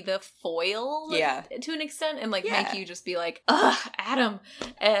up to be the foil to an extent and, like, make you just be like, ugh, Adam.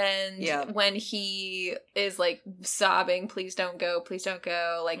 And when he is, like, sobbing, please don't go,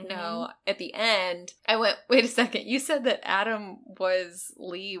 like, no. At the end, I went, wait a second, you said that Adam was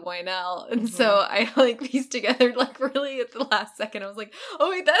Lee Wynell. And so I, like, pieced together, like, really at the last second, I was like,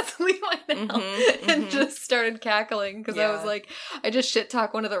 oh wait, that's Lee Wynell. And just started cackling because I was like, I just shit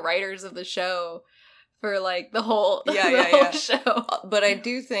talk one of the writers of the show for like the whole show. But I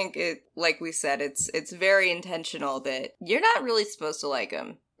do think it, like we said, it's very intentional that you're not really supposed to like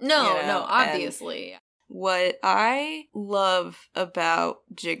him. No, obviously. What I love about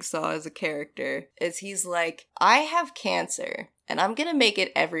Jigsaw as a character is he's like, I have cancer, and I'm gonna make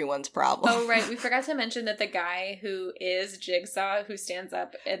it everyone's problem. Oh, right. We forgot to mention that the guy who is Jigsaw, who stands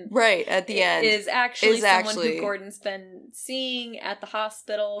up and right, at the end. Is actually someone who Gordon's been seeing at the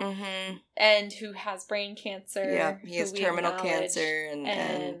hospital and who has brain cancer. Yeah, he has terminal cancer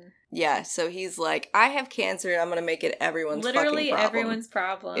and yeah, so he's like, I have cancer and I'm gonna make it everyone's literally fucking problem. Everyone's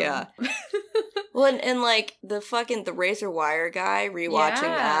problem. Yeah. Well, and like the razor wire guy rewatching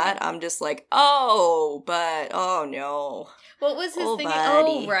that, I'm just like, oh no. What was his thing?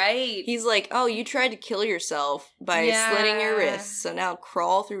 Buddy. Oh, right. He's like, oh, you tried to kill yourself by slitting your wrists, so now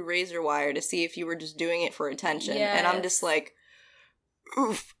crawl through razor wire to see if you were just doing it for attention. Yes. And I'm just like,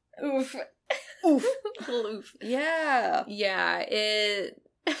 oof. Oof. Oof. Oof. Yeah. Yeah,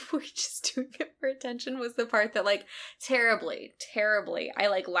 we're just doing it for attention was the part that, like, terribly, I,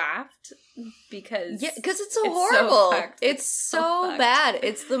 like, laughed because... Yeah, because it's so horrible. It's so bad.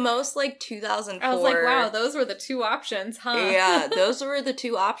 It's the most, like, 2004... I was like, wow, those were the two options, huh? Yeah, those were the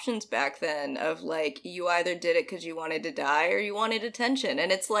two options back then of, like, you either did it because you wanted to die or you wanted attention.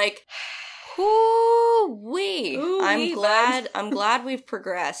 And it's like... Ooh-wee. I'm glad we've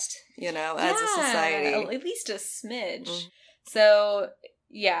progressed, as a society. At least a smidge. So...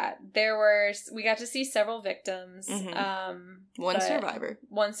 Yeah, we got to see several victims. One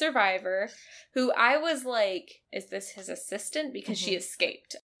survivor, who I was like, is this his assistant? Because she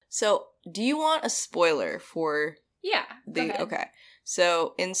escaped. So, do you want a spoiler for... Yeah, okay.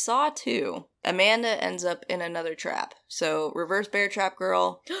 So, in Saw 2, Amanda ends up in another trap. So, Reverse Bear Trap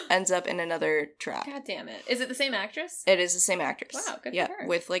Girl ends up in another trap. God damn it. Is it the same actress? It is the same actress. Wow, good for her.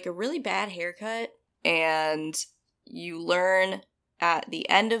 With, like, a really bad haircut. And you learn... At the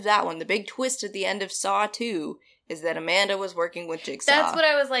end of that one, the big twist at the end of Saw 2 is that Amanda was working with Jigsaw. That's what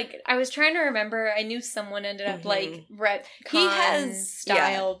I was like. I was trying to remember. I knew someone ended up like retcon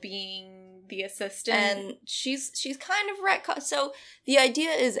style being the assistant, and she's kind of retcon. So the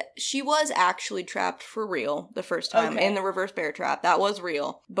idea is she was actually trapped for real the first time in the Reverse Bear Trap. That was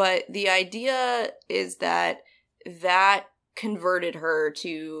real, but the idea is that converted her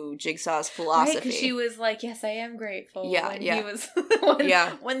to Jigsaw's philosophy. Right, because she was like, yes, I am grateful. Yeah, He was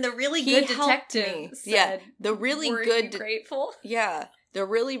when the really he good detective said, the really were good you grateful? Yeah, the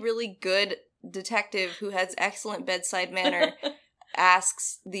really, really good detective who has excellent bedside manner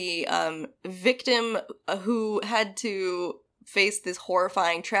asks the victim who had to face this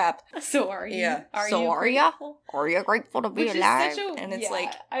horrifying trap. So are you? Yeah. Are you grateful to be alive? And it's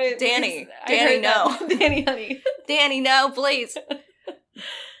like, Danny, no. Danny, honey. Danny, no, please.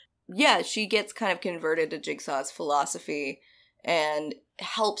 Yeah, she gets kind of converted to Jigsaw's philosophy and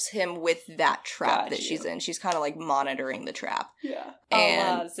helps him with that trap that she's in. She's kind of like monitoring the trap. Yeah.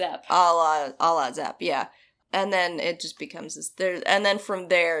 And a la Zep. A la Zep, yeah. And then it just becomes this. And then from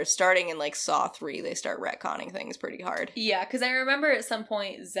there, starting in like Saw 3, they start retconning things pretty hard. Yeah, because I remember at some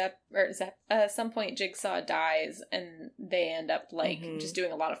point some point Jigsaw dies, and they end up like just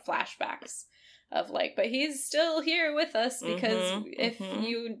doing a lot of flashbacks of like, but he's still here with us because if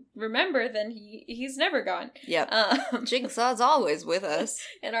you remember, then he's never gone. Yep. Jigsaw's always with us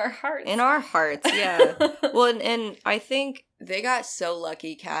in our hearts. In our hearts, yeah. Well, and I think they got so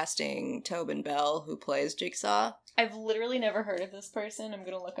lucky casting Tobin Bell, who plays Jigsaw. I've literally never heard of this person. I'm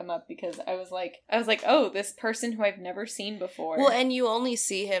gonna look him up because I was like, oh, this person who I've never seen before. Well, and you only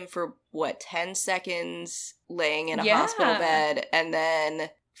see him for 10 seconds laying in a hospital bed, and then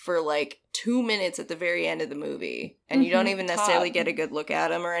for like 2 minutes at the very end of the movie, and you don't even necessarily get a good look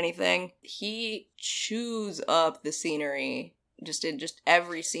at him or anything. He chews up the scenery in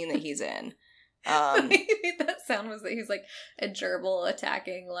every scene that he's in. That sound was that he's like a gerbil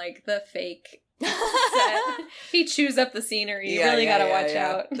attacking like the fake set. He chews up the scenery. You really gotta watch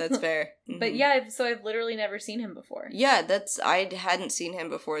out. That's fair. But yeah, so I've literally never seen him before. Yeah, I hadn't seen him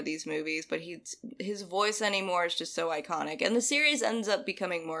before these movies, but his voice anymore is just so iconic. And the series ends up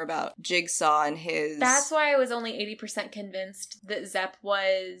becoming more about Jigsaw and his... That's why I was only 80% convinced that Zep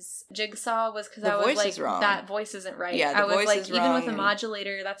was Jigsaw, was because I was like, that voice isn't right. Yeah, the voice is wrong. Even with a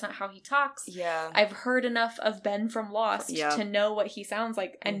modulator, that's not how he talks. Yeah. I've heard enough of Ben from Lost to know what he sounds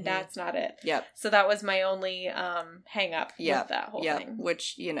like, and that's not it. Yep. So that was my only hang up with that whole thing.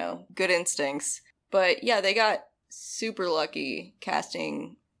 Which, good instincts. But yeah, they got super lucky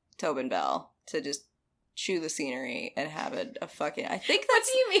casting Tobin Bell to just chew the scenery and have a fucking... I think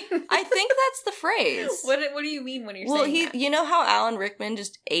that's... What do you mean? I think that's the phrase. What do you mean when you're saying that? You know how Alan Rickman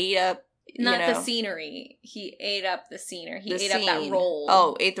just ate up Not you know? the scenery. He ate up the scenery. He The ate up that scene. roll.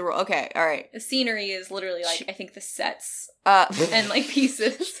 Oh, ate the roll. Okay, all right. The scenery is literally like, I think the sets And like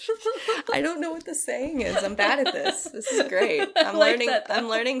pieces. I don't know what the saying is. I'm bad at this. This is great. I'm like learning. that, though. I'm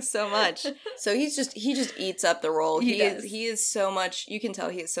learning so much. So he just eats up the role. He does. He is so much. You can tell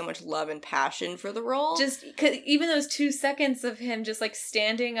he has so much love and passion for the role. Just cause even those 2 seconds of him just like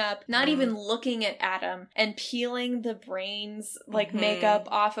standing up, not even looking at Adam, and peeling the brains like makeup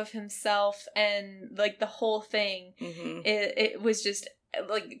off of himself, and like the whole thing, it was just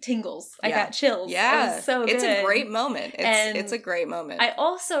like tingles. I got chills. Yeah, it was so good. It's a great moment. It's a great moment. I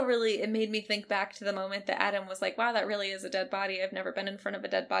also it made me think back to the moment that Adam was like, wow, that really is a dead body. I've never been in front of a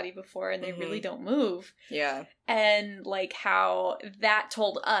dead body before, and they really don't move. Yeah. And like how that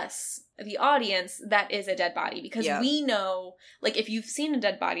told us, the audience, that is a dead body, because we know, like, if you've seen a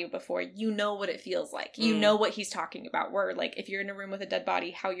dead body before, you know what it feels like. You know what he's talking about. Where, like, if you're in a room with a dead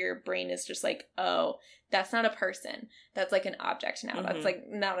body, how your brain is just like, oh, that's not a person. That's like an object now. That's like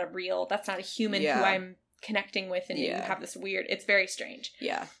not that's not a human who I'm connecting with, and you have this weird, it's very strange.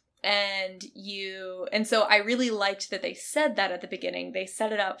 Yeah. And so I really liked that they said that at the beginning. They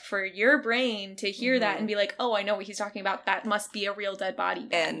set it up for your brain to hear that and be like, oh, I know what he's talking about. That must be a real dead body.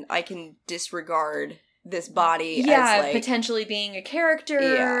 And I can disregard this body as, like, potentially being a character.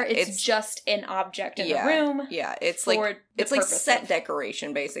 Yeah, it's just an object in the room. Yeah, it's like set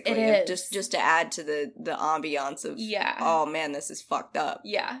decoration, basically. It is. Just to add to the ambiance of, oh man, this is fucked up.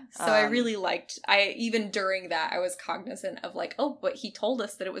 Yeah. So I really liked, even during that, I was cognizant of like, oh, but he told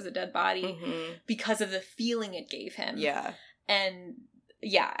us that it was a dead body because of the feeling it gave him. Yeah. And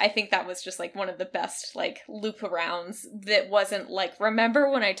yeah, I think that was just like one of the best like loop arounds that wasn't like,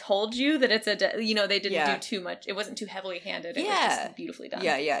 remember when I told you that it's they didn't do too much. It wasn't too heavily handed. It was just beautifully done.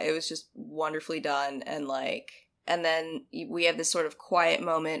 Yeah, yeah. It was just wonderfully done. And then we have this sort of quiet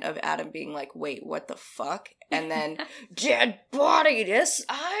moment of Adam being like, wait, what the fuck? And then, dead body,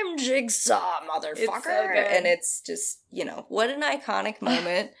 I'm Jigsaw, motherfucker. It's so good. And it's just, what an iconic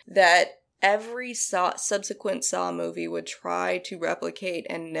moment that every subsequent Saw movie would try to replicate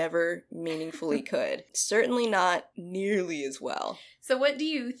and never meaningfully could. Certainly not nearly as well. So what do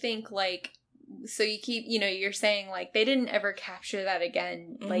you think, like, so you keep, you're saying, like, they didn't ever capture that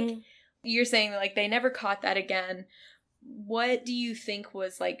again. Like, you're saying, like, they never caught that again. What do you think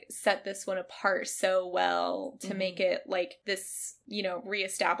was, like, set this one apart so well to make it, like, this,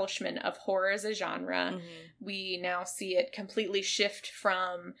 reestablishment of horror as a genre? We now see it completely shift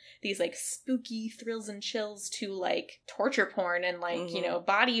from these, like, spooky thrills and chills to, like, torture porn and, like,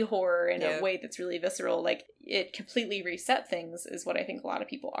 body horror in a way that's really visceral. Like, it completely reset things is what I think a lot of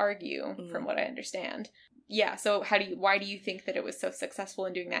people argue, from what I understand. Yeah, so why do you think that it was so successful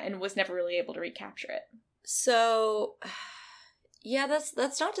in doing that and was never really able to recapture it? So, yeah,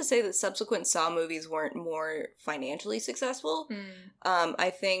 that's not to say that subsequent Saw movies weren't more financially successful. I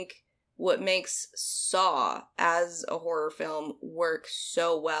think what makes Saw as a horror film work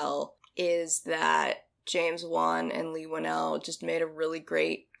so well is that James Wan and Leigh Whannell just made a really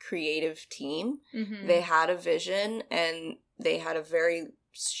great creative team. They had a vision, and they had a very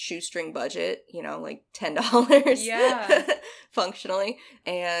shoestring budget, like $10 functionally,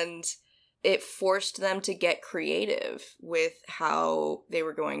 and it forced them to get creative with how they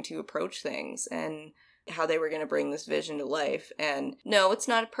were going to approach things and how they were going to bring this vision to life. And no, it's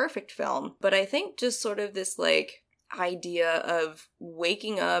not a perfect film, but I think just sort of this, like, idea of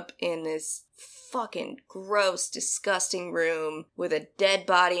waking up in this fucking gross, disgusting room with a dead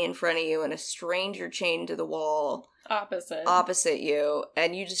body in front of you and a stranger chained to the wall opposite you,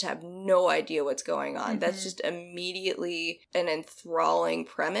 and you just have no idea what's going on. That's just immediately an enthralling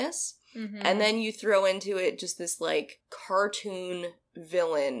premise. And then you throw into it just this, like, cartoon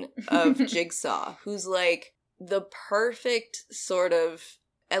villain of Jigsaw, who's, like, the perfect sort of,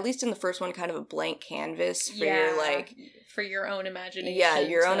 at least in the first one, kind of a blank canvas for your, like... for your own imagination. Yeah,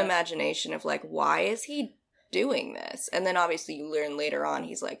 your own imagination of, like, why is he doing this? And then obviously you learn later on,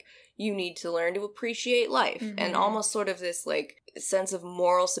 he's like, you need to learn to appreciate life. And almost sort of this, like, sense of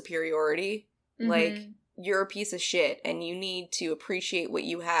moral superiority. Like, you're a piece of shit and you need to appreciate what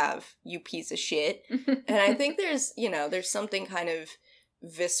you have, you piece of shit. And I think there's something kind of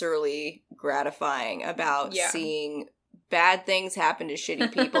viscerally gratifying about seeing bad things happen to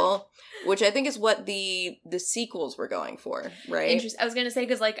shitty people, which I think is what the sequels were going for, right? Interesting. I was gonna say,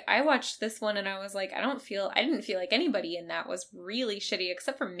 because, like, I watched this one and I was like, I didn't feel like anybody in that was really shitty,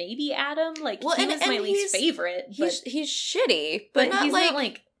 except for maybe Adam. Like, he was my least favorite. He's shitty, but not he's like, not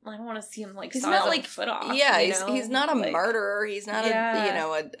like, I don't want to see him, like, he's saw not his like own foot off. Yeah, he's not a murderer. He's not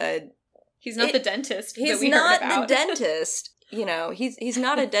a a he's not the dentist. He's that we not heard about. the dentist. you know, he's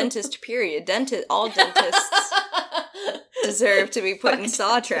not a dentist, period. All dentists deserve to be put in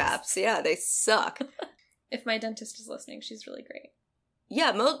saw traps. Yeah, they suck. If my dentist is listening, she's really great.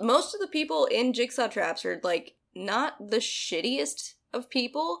 Yeah, most of the people in jigsaw traps are, like, not the shittiest of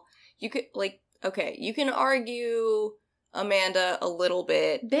people. You could, like, okay, you can argue Amanda a little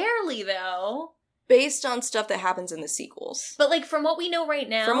bit. Barely, though. Based on stuff that happens in the sequels. But, like, from what we know right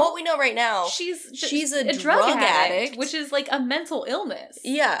now... She's a drug addict. Which is, like, a mental illness.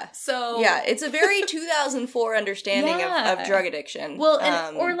 Yeah. So... Yeah, it's a very 2004 understanding of drug addiction. Well,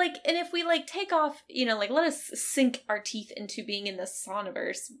 and if we, like, take off, you know, like, let us sink our teeth into being in the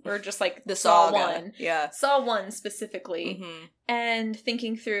Sawniverse, or just, like, the Saw Saga. 1. Yeah. Saw 1 specifically. Mm-hmm. And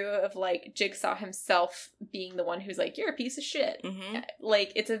thinking through of, like, Jigsaw himself being the one who's like, you're a piece of shit. Mm-hmm.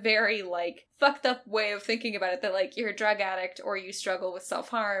 Like, it's a very, like, fucked up way of thinking about it, that, like, you're a drug addict, or you struggle with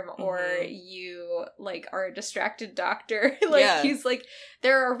self-harm, or you, like, are a distracted doctor. Like, he's like,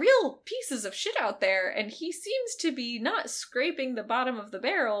 there are real pieces of shit out there, and he seems to be not scraping the bottom of the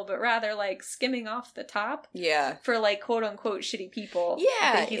barrel, but rather, like, skimming off the top. Yeah. For, like, quote-unquote shitty people.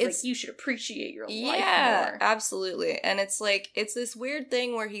 Yeah. I think he's like, you should appreciate your life more. Yeah, absolutely. And it's, like, it's this weird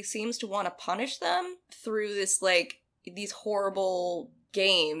thing where he seems to want to punish them through this, like, these horrible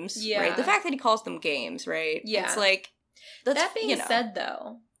games, right? The fact that he calls them games, right? Yeah. It's like... That being said,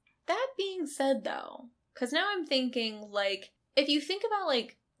 though, because now I'm thinking, like, if you think about,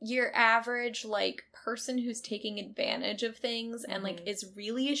 like, your average, like, person who's taking advantage of things and, like, is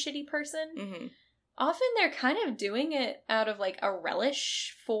really a shitty person, often they're kind of doing it out of, like, a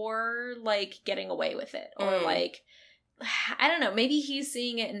relish for, like, getting away with it. Or, like... I don't know, maybe he's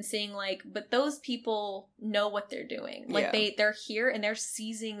seeing it and seeing, like, but those people know what they're doing. Like, they're here and they're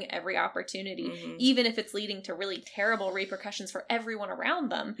seizing every opportunity, even if it's leading to really terrible repercussions for everyone around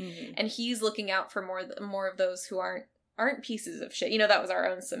them. And he's looking out for more of those who aren't pieces of shit. You know, that was our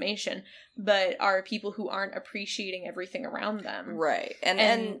own summation, but are people who aren't appreciating everything around them. Right.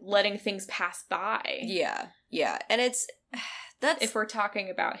 And letting things pass by. Yeah. Yeah. And it's... That's, if we're talking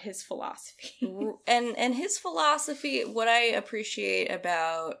about his philosophy. and his philosophy, what I appreciate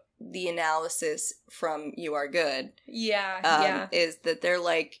about the analysis from You Are Good is that they're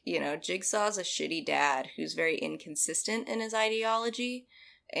like, you know, Jigsaw's a shitty dad who's very inconsistent in his ideology,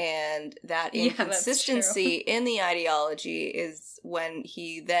 and that inconsistency in the ideology is when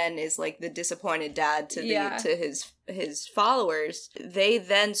he then is like the disappointed dad to his followers. They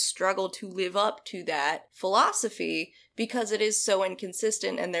then struggle to live up to that philosophy because it is so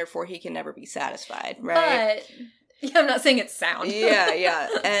inconsistent, and therefore he can never be satisfied, right? But I'm not saying it's sound.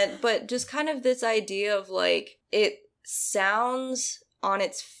 But just kind of this idea of, like, it sounds on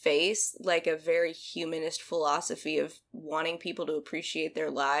its face like a very humanist philosophy of wanting people to appreciate their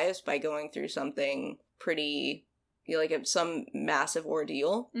lives by going through something pretty, you know, like some massive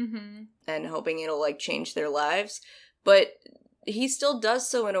ordeal and hoping it'll, like, change their lives. But he still does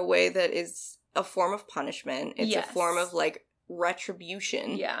so in a way that is a form of punishment. It's a form of, like,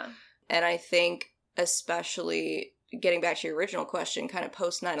 retribution. Yeah. And I think, especially getting back to your original question, kind of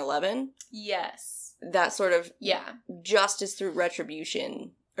post 9/11. Yes. That sort of justice through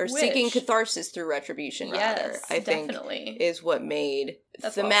retribution, or seeking catharsis through retribution, rather, I think, is what made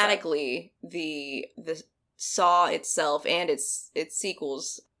thematically the Saw itself and its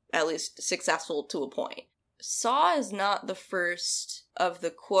sequels at least successful to a point. Saw is not the first of the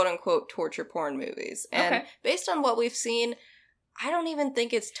quote-unquote torture porn movies. And based on what we've seen, I don't even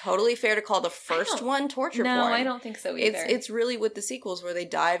think it's totally fair to call the first one torture porn. No, I don't think so either. It's really with the sequels where they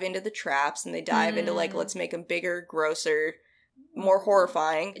dive into the traps and they dive into, like, let's make them bigger, grosser, more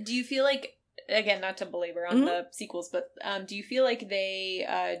horrifying. Do you feel like, again, not to belabor on the sequels, but do you feel like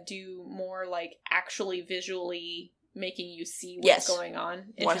they do more, like, actually visually making you see what's going on?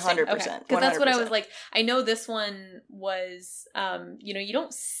 100%. Because that's what I was like. I know this one was, you know, you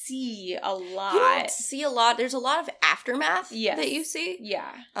don't see a lot. You don't see a lot. There's a lot of aftermath that you see.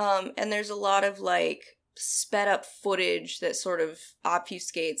 Yeah. And there's a lot of, like, sped up footage that sort of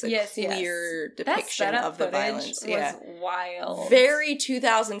obfuscates a clear depiction of the violence. Was wild. Very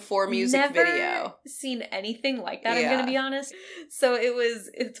 2004 music video. Never seen anything like that, I'm gonna be honest. So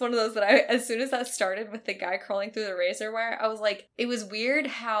it's one of those that as soon as that started with the guy crawling through the razor wire, I was like, it was weird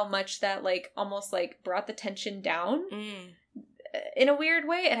how much that, like, almost, like, brought the tension down. In a weird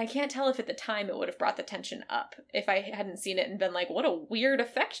way, and I can't tell if at the time it would have brought the tension up if I hadn't seen it and been like, what a weird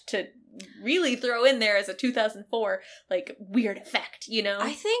effect to really throw in there as a 2004, like, weird effect, you know?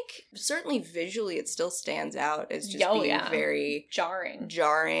 I think certainly visually it still stands out as just being very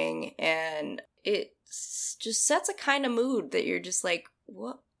jarring, and it just sets a kind of mood that you're just like,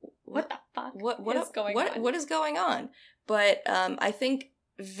 what fuck what is going on? What is going on? But I think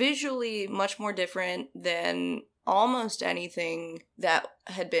visually much more different than almost anything that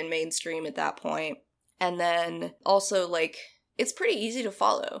had been mainstream at that point. And then also, like, it's pretty easy to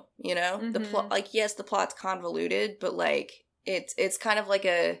follow, you know? The plot, like, yes, the plot's convoluted, but, like, it's kind of like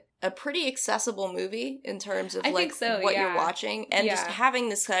a pretty accessible movie in terms of, like, what you're watching. And just having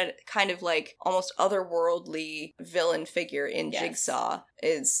this kind of, like, almost otherworldly villain figure in Jigsaw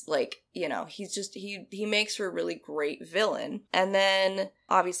is, like, you know, he's just, he makes for a really great villain. And then,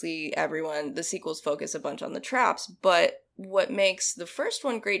 obviously, the sequels focus a bunch on the traps, but what makes the first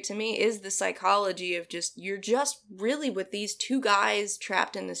one great to me is the psychology of just, you're just really with these two guys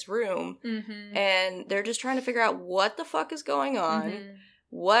trapped in this room, and they're just trying to figure out what the fuck is going on,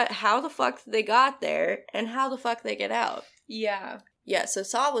 how the fuck they got there, and how the fuck they get out. Yeah. Yeah, so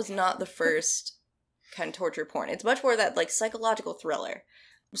Saw was not the first kind of torture porn. It's much more that, like, psychological thriller.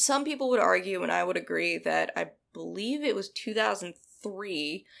 Some people would argue, and I would agree, that I believe it was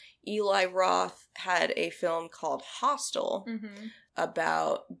 2003, Eli Roth had a film called Hostel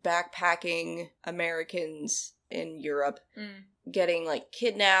about backpacking Americans in Europe getting, like,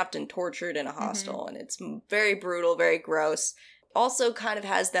 kidnapped and tortured in a hostel. And it's very brutal, very gross. Also kind of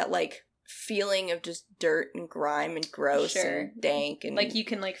has that, like, feeling of just dirt and grime and gross and dank. And like, you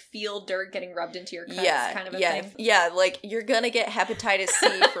can, like, feel dirt getting rubbed into your cuts, kind of a thing. Yeah, like, you're gonna get hepatitis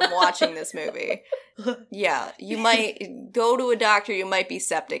C from watching this movie. Yeah, you might go to a doctor, you might be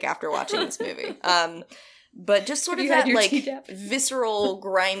septic after watching this movie. But just sort of that, like, visceral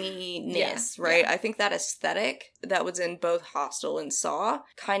griminess, right? Yeah. I think that aesthetic that was in both Hostel and Saw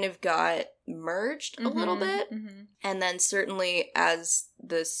kind of got merged a little bit. And then certainly as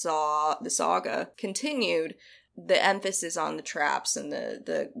the saga continued, the emphasis on the traps and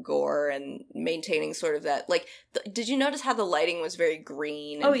the gore and maintaining sort of that, like, did you notice how the lighting was very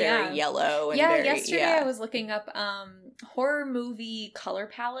green and very yellow? And yesterday I was looking up horror movie color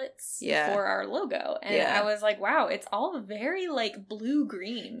palettes for our logo, and I was like, wow, it's all very, like,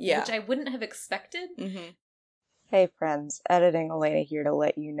 blue-green, which I wouldn't have expected. Hey friends, Editing Elena here to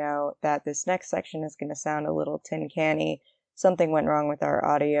let you know that this next section is going to sound a little tin canny. Something went wrong with our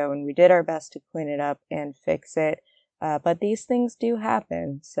audio, and we did our best to clean it up and fix it. But these things do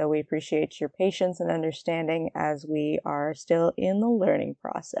happen, so we appreciate your patience and understanding as we are still in the learning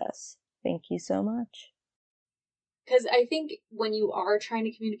process. Thank you so much. Because I think when you are trying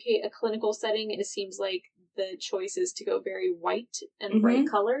to communicate a clinical setting, it seems like the choice is to go very white and bright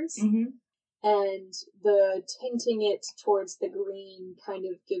colors. And the tinting it towards the green kind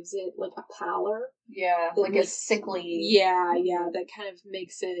of gives it, like, a pallor. Yeah, like a sickly... Yeah, that kind of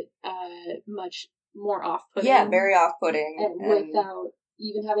makes it much more off-putting. Yeah, very off-putting. And without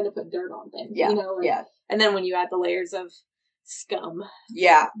even having to put dirt on things. Yeah, you know, like, and then when you add the layers of scum.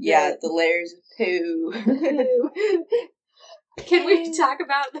 Yeah, the layers of poo. Can we talk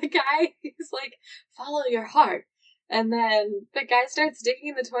about the guy who's like, follow your heart? And then the guy starts digging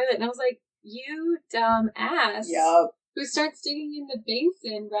in the toilet, and I was like, you dumb ass. Yup. Who starts digging in the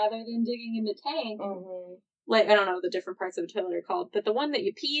basin rather than digging in the tank. Like, I don't know what the different parts of a toilet are called, but the one that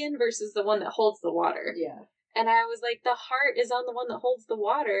you pee in versus the one that holds the water. Yeah. And I was like, the heart is on the one that holds the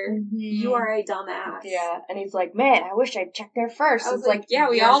water. You are a dumbass. Yeah. And he's like, man, I wish I'd checked there first. I was like, yeah,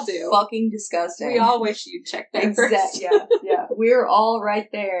 we all do. Fucking disgusting. We all wish you'd checked there first. Yeah. We're all right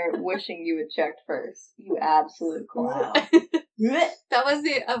there wishing you had checked first. You absolute clown. That was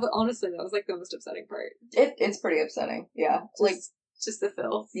honestly, that was, like, the most upsetting part. It's pretty upsetting. Yeah. Just the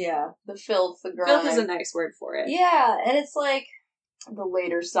filth. Yeah. The filth, the grime. Filth is a nice word for it. Yeah. And it's like, the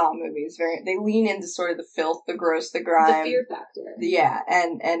later Saw movies, they lean into sort of the filth, the gross, the grime. The fear factor. Yeah,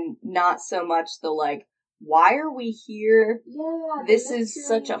 and not so much the, like, why are we here? Yeah. This is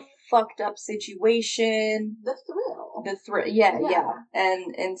such a fucked up situation. The thrill. Yeah.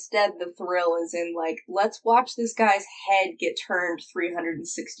 And instead the thrill is in, like, let's watch this guy's head get turned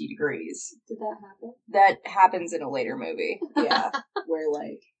 360 degrees. Did that happen? That happens in a later movie. Yeah. Where,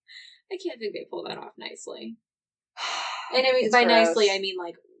 like... I can't think they pull that off nicely. And I mean, by gross. Nicely, I mean,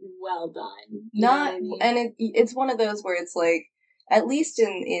 like, well done. Not, I mean? And it's one of those where it's like, at least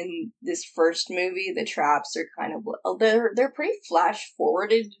in this first movie, the traps are kind of, they're pretty flash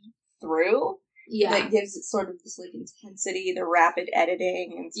forwarded through. Yeah. That gives it sort of this, like, intensity, the rapid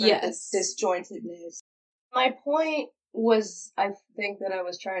editing, and sort of this disjointedness. My point was, I think that I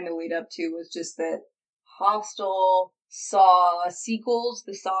was trying to lead up to, was just that Hostel, Saw, sequels,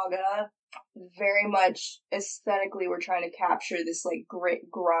 the saga, very much aesthetically we're trying to capture this, like, grit,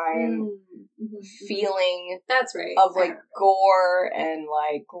 grime feeling. That's right. Of, like, gore and,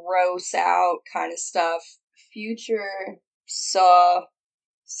 like, gross out kind of stuff. Future Saw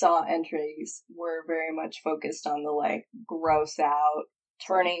Saw entries were very much focused on the, like, gross out,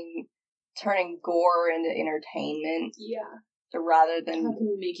 turning gore into entertainment. Yeah. Rather than... How can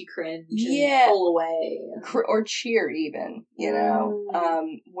we make you cringe yeah, and pull away? Or cheer even, you know?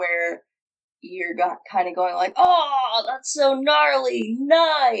 Where you're kind of going like, oh, that's so gnarly,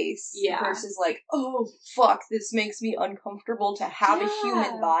 nice! Yeah. Versus like, oh, fuck, this makes me uncomfortable to have a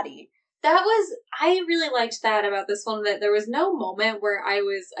human body. I really liked that about this one, that there was no moment where I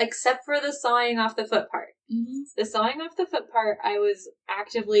was, except for the sawing off the foot part. Mm-hmm. The sawing off the foot part, I was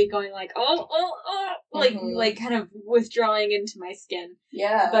actively going like, like kind of withdrawing into my skin.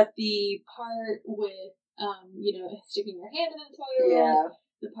 Yeah. But the part with, sticking your hand in the toilet,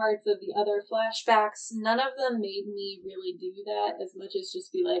 the parts of the other flashbacks, none of them made me really do that as much as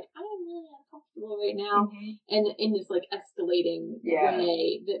just be like, I'm really uncomfortable right now. Mm-hmm. And in this, like, escalating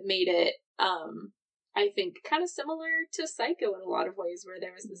way that made it, I think, kind of similar to Psycho in a lot of ways, where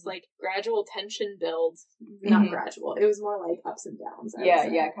there was this, like, gradual tension build. Not gradual. It was more like ups and downs. Yeah,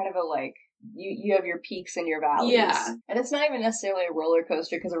 kind of a, like, you have your peaks and your valleys. Yeah. And it's not even necessarily a roller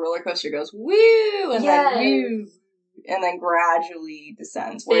coaster, because a roller coaster goes, woo! And then woo! And then gradually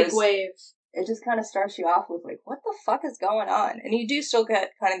descends. Big wave. It just kind of starts you off with, like, what the fuck is going on? And you do still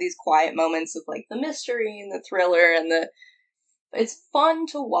get kind of these quiet moments of, like, the mystery and the thriller and it's fun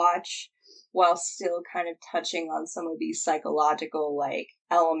to watch while still kind of touching on some of these psychological, like,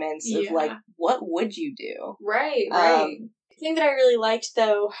 elements of, like, what would you do? Right. The thing that I really liked,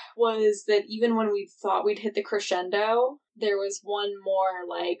 though, was that even when we thought we'd hit the crescendo, there was one more,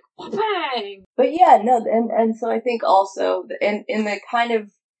 like, bang! But yeah, no, and so I think also, in the kind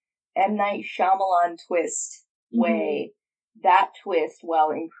of M. Night Shyamalan twist way, that twist, while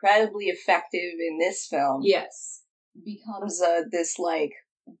incredibly effective in this film, becomes this, like,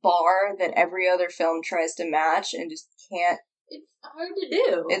 bar that every other film tries to match and just can't. It's hard to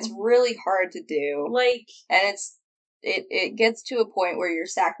do. It's really hard to do. Like, and it gets to a point where you're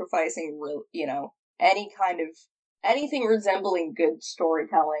sacrificing, anything resembling good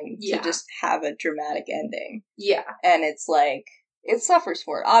storytelling to just have a dramatic ending. Yeah. And it's like, it suffers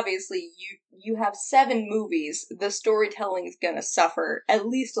for it. Obviously, you have 7 movies, the storytelling is gonna suffer at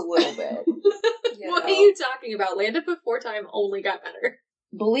least a little bit. What are you talking about? Land of Before Time only got better.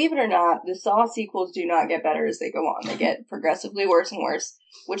 Believe it or not, the Saw sequels do not get better as they go on. They get progressively worse and worse,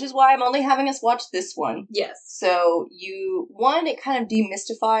 which is why I'm only having us watch this one. Yes. So it kind of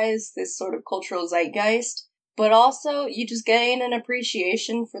demystifies this sort of cultural zeitgeist, but also you just gain an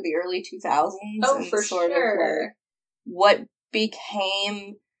appreciation for the early 2000s. Oh, and for sort sure. of like what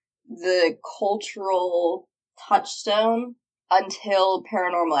became the cultural touchstone until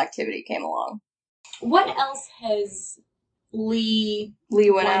Paranormal Activity came along. What else has Leigh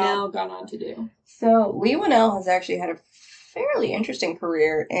Whannell gone on to do? So Leigh Whannell has actually had a fairly interesting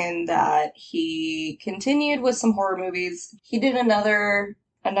career in that he continued with some horror movies. He did another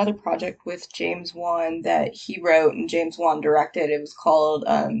project with James Wan that he wrote and James Wan directed. It was called,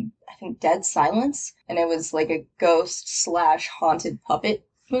 I think, Dead Silence, and it was like a ghost/haunted puppet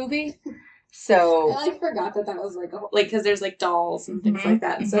movie. So I forgot that was like because there's like dolls and things like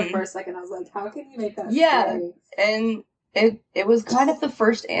that. And so for a second I was like, how can you make that scary? And it was kind of the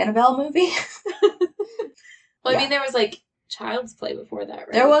first Annabelle movie. Well, I mean, there was like Child's Play before that,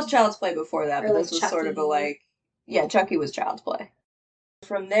 right? There was Child's Play before that, but like this was Chucky. sort of a Chucky was Child's Play.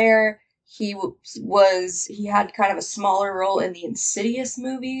 From there, he had kind of a smaller role in the Insidious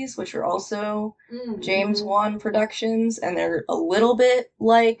movies, which are also James Wan productions, and they're a little bit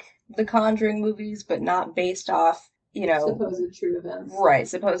like the Conjuring movies, but not based off, supposed true events. Right,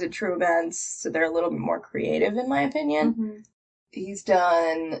 supposed true events, so they're a little bit more creative, in my opinion. Mm-hmm. He's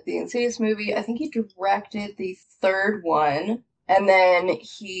done the Insidious movie. I think he directed the 3rd one. And then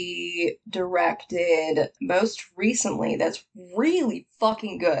he directed, most recently, that's really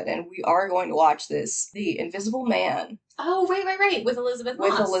fucking good, and we are going to watch this, The Invisible Man. Oh, right, with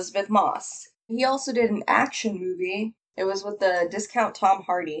Elizabeth Moss. He also did an action movie. It was with the Discount Tom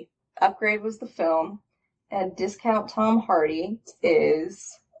Hardy. Upgrade was the film, and Discount Tom Hardy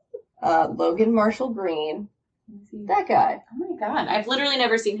is Logan Marshall Green. That guy. Oh my god, I've literally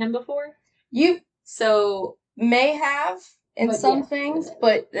never seen him before. You may have in some things,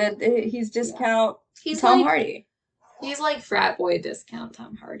 but he's Discount Tom Hardy. He's like frat boy Discount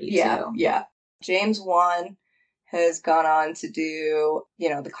Tom Hardy, too. Yeah. James Wan has gone on to do,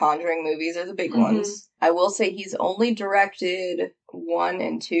 the Conjuring movies are the big ones. I will say he's only directed 1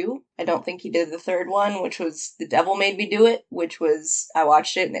 and 2. I don't think he did the 3rd one, which was The Devil Made Me Do It, which was, I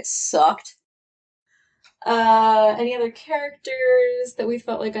watched it and it sucked. Any other characters that we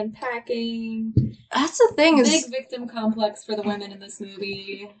felt like unpacking? That's the thing is Big victim complex for the women in this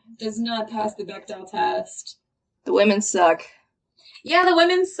movie. Does not pass the Bechdel test. the women suck. Yeah, the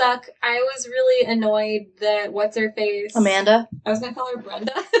women suck. I was really annoyed that what's her face? Amanda. I was gonna call her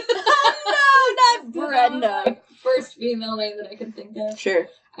Brenda. No, not Brenda. Like, first female name that I could think of. Sure.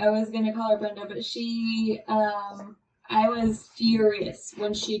 I was gonna call her Brenda, but she, I was furious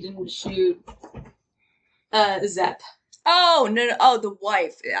when she didn't shoot, Zepp. Oh, no. Oh, the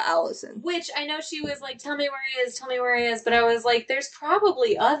wife, Allison. Which I know she was like, tell me where he is, but I was like, there's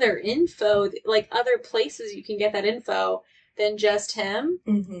probably other info, like other places you can get that info than just him.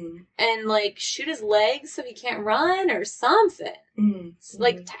 Mm-hmm. And like, shoot his legs so he can't run or something. Mm-hmm.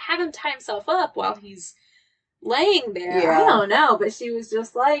 Like, have him tie himself up while he's laying there. Yeah. I don't know, but she was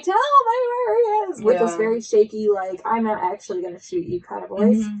just like, tell me where he is, with this very shaky, like, I'm not actually going to shoot you kind of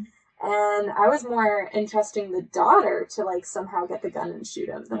voice. Mm-hmm. And I was more entrusting the daughter to, like, somehow get the gun and shoot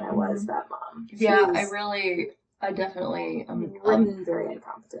him than I was that mom. Yeah, She I definitely was written very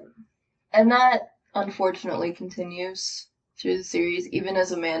incompetent. and that unfortunately continues through the series, even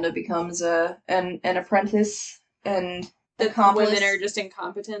as Amanda becomes an apprentice and accomplice. Women are just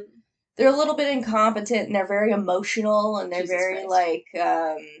incompetent. They're a little bit incompetent and they're very emotional and they're Jesus very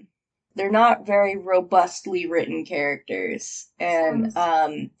Christ. they're not very robustly written characters. And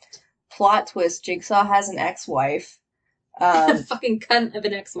plot twist, Jigsaw has an ex-wife. Fucking cunt of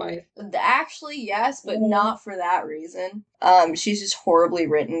an ex-wife. Actually, yes, but not for that reason. She's just horribly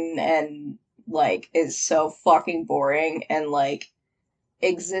written and, like, is so fucking boring and, like,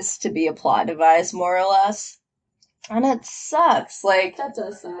 exists to be a plot device, more or less. And it sucks. Like, That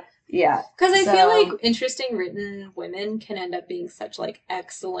does suck. yeah. Because I So- feel like interesting written women can end up being such, like,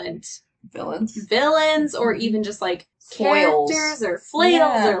 excellent villains or even just, like, Foils. characters or flails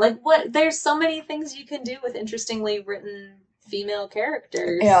Yeah. or, like, what. There's so many things you can do with interestingly written female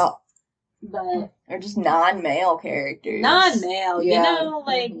characters. Yeah. But Or just non-male characters. non-male, Yeah. you know,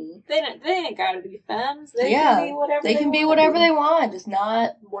 like, Mhm. they ain't gotta be femmes. They Yeah. can be whatever They can be want. whatever they want, just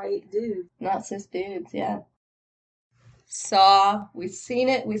not White dude. cis dudes, yeah. Saw. We've seen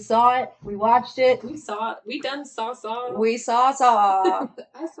it, we saw it, we watched it. We saw it. We done saw. We saw Saw.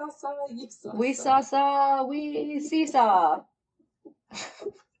 I saw, you saw. We saw, we seesaw.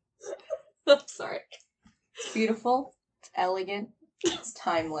 I'm sorry. It's beautiful. It's elegant. It's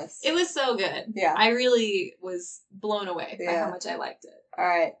timeless. It was so good. Yeah. I really was blown away by Yeah. how much I liked it.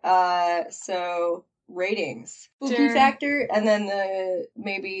 Alright, so ratings. Spooky Sure. factor and then the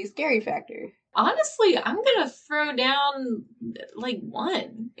maybe scary factor. Honestly, I'm gonna throw down like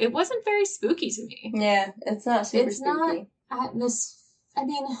 1. It wasn't very spooky to me. Yeah, it's not super It's not- spooky. I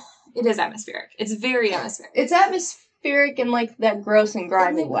mean, it is atmospheric. It's very atmospheric. It's atmospheric in like that gross and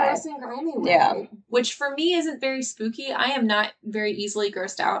grimy In the way. gross and grimy way. Yeah. Which for me isn't very spooky. I am not very easily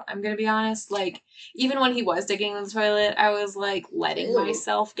grossed out, I'm gonna be honest. Like, even when he was digging in the toilet, I was like letting Ew.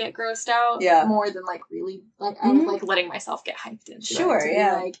 myself get grossed out. Yeah. More than like really like I was Mhm. like letting myself get hyped into Sure, it. To be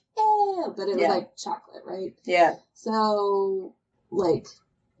yeah. like, but it was Yeah. like chocolate, right? Yeah. So like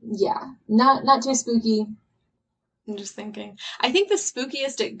yeah. Not too spooky. I'm just thinking. I think the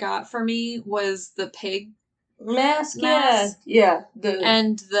spookiest it got for me was the pig Mask, Mask. yeah. The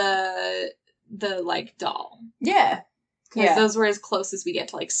and the like doll. yeah. Because Yeah. those were as close as we get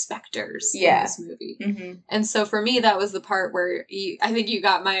to like specters in Yeah. this movie. Mm-hmm. And so for me, that was the part where I think you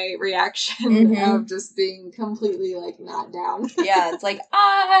got my reaction Mhm. of just being completely like not down. Yeah, it's like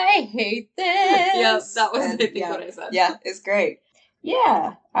I hate this. Yeah, that was And, I think yeah. what I said. Yeah, it's great.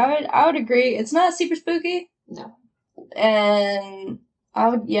 Yeah, I would agree. It's not super spooky, No. and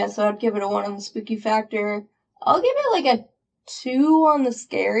so I'd give it a 1 on the spooky factor. I'll give it like a 2 on the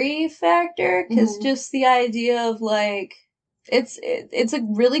scary factor, because Mhm. just the idea of like it's a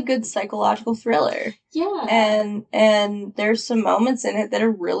really good psychological thriller, Yeah. and there's some moments in it that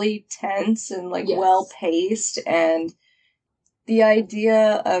are really tense and like Yes. well paced, and the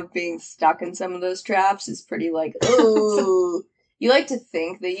idea of being stuck in some of those traps is pretty like, oh, you like to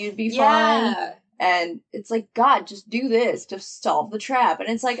think that you'd be fine. Yeah. And it's like, God, just do this to solve the trap. And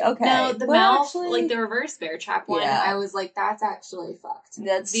it's like, okay. No, the but mouth, actually, like the reverse bear trap one, Yeah. I was like, that's actually fucked.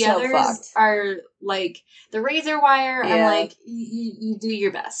 that's The so others fucked. are like the razor wire. I'm Yeah. like, you do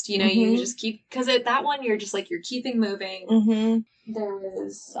your best. You know, you Mhm. just keep, because at that one, you're just like, you're keeping moving. Mm-hmm. There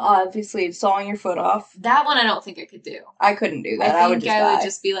was Obviously, sawing your foot off. that one I don't think I could do. I couldn't do that. I would think just I die. would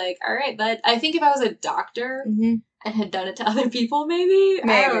just be like, all right, but I think if I was a doctor Mm-hmm. and had done it to other people, maybe.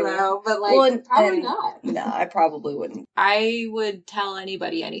 I don't Maybe. know, but like, Well, probably and- not. No, I probably wouldn't. I would tell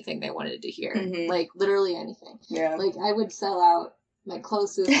anybody anything they wanted to hear, Mhm. like literally anything. Yeah. Like I would sell out my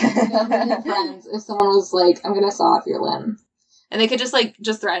closest family friends, if someone was like, I'm gonna saw off your limb. And they could just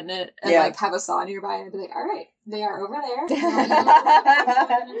threaten it and like have a saw nearby and I'd be like, all right, they are over there.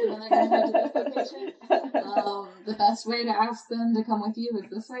 The best way to ask them to come with you is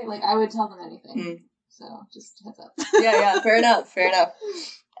this way. Like I would tell them anything. So just heads up. Yeah, fair enough.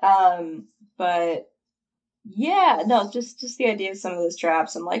 But yeah, no, just the idea of some of those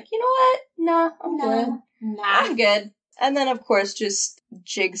traps. I'm like, you know what? Nah, I'm good. I'm good. And then, of course, just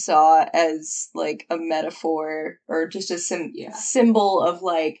Jigsaw as, like, a metaphor, or just a symbol of,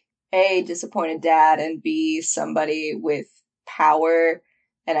 like, A, disappointed dad, and B, somebody with power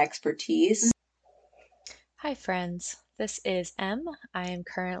and expertise. Hi, friends. This is Em. I am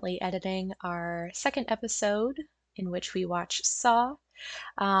currently editing our second episode in which we watch Saw.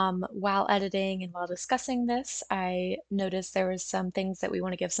 While editing and while discussing this, I noticed there was some things that we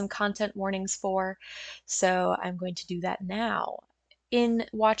want to give some content warnings for, so I'm going to do that now. In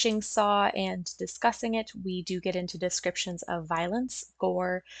watching Saw and discussing it, we do get into descriptions of violence,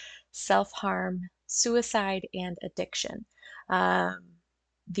 gore, self-harm, suicide, and addiction.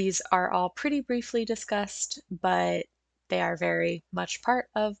 These are all pretty briefly discussed, but they are very much part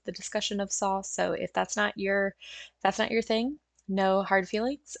of the discussion of Saw. So if that's not your thing, no hard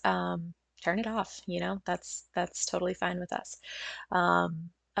feelings. Turn it off. That's totally fine with us.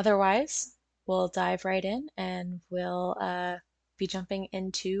 Otherwise, we'll dive right in and we'll be jumping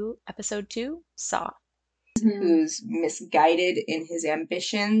into episode 2, Saw. Who's misguided in his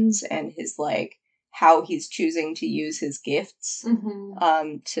ambitions and his like how he's choosing to use his gifts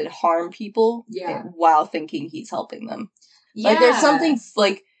to harm people while thinking he's helping them. Yeah. Like there's something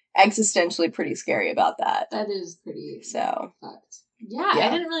like existentially pretty scary about that. That is pretty fucked. Yeah, I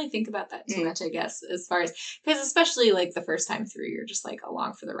didn't really think about that too much, I guess, as far as, because especially like the first time through, you're just like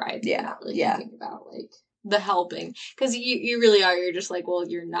along for the ride. You're not really thinking about like the helping, because you really are. You're just like, well,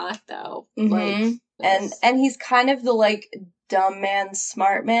 you're not though. Like, and he's kind of the like dumb man,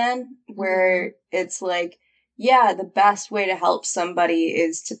 smart man, where it's like, yeah, the best way to help somebody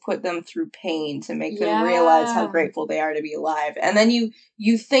is to put them through pain to make them realize how grateful they are to be alive, and then you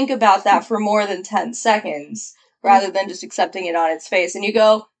think about that for more than 10 seconds. Rather than just accepting it on its face. And you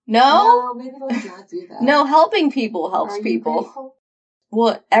go, no, maybe let's not do that. No, helping people helps people.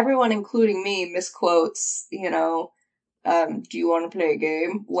 Well, everyone, including me, misquotes, do you want to play a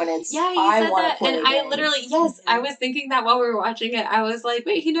game? When it's, I want to play a game. I literally, I was thinking that while we were watching it. I was like,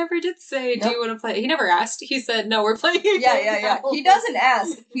 wait, he never did say, do you want to play? He never asked. He said, no, we're playing a game. Yeah. He doesn't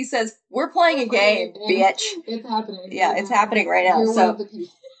ask. He says, we're playing a game, bitch. It's happening. Yeah, it's happening right now. So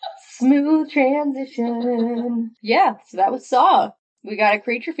smooth transition. Yeah, so that was Saw. We got a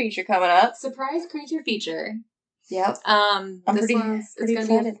creature feature coming up. Surprise creature feature. Yep. I'm pretty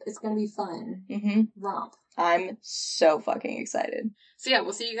excited. It's gonna be fun. Romp. I'm so fucking excited. So yeah,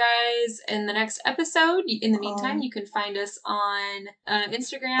 we'll see you guys in the next episode. In the meantime, you can find us on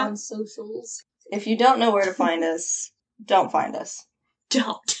Instagram. On socials. If you don't know where to find us, don't find us.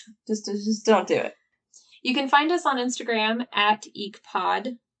 Don't. Just don't do it. You can find us on Instagram at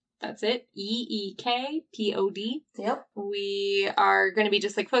EekPod. That's it. EEKPOD. Yep. We are going to be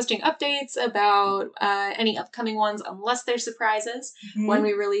just like posting updates about any upcoming ones, unless they're surprises when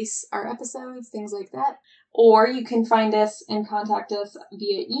we release our episodes, things like that. Or you can find us and contact us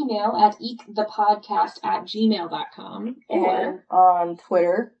via email at eekthepodcast@gmail.com. Or on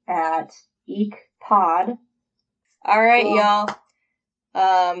Twitter at EekPod. All right, y'all.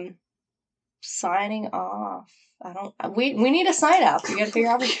 Signing off. We need a sign off. We gotta figure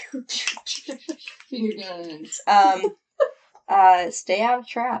out Finger guns. Stay out of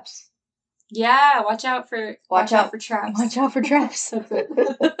traps. Yeah, watch out for traps. Watch out for traps. That's it.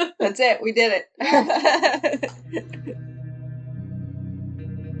 That's it. We did it.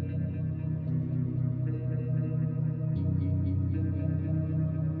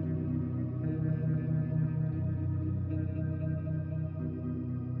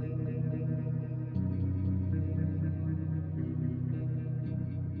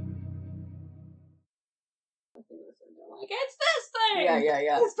 It's this thing!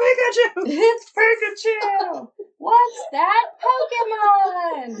 Yeah. It's Pikachu! It's Pikachu! What's that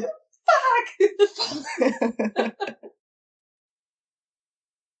Pokemon? Fuck!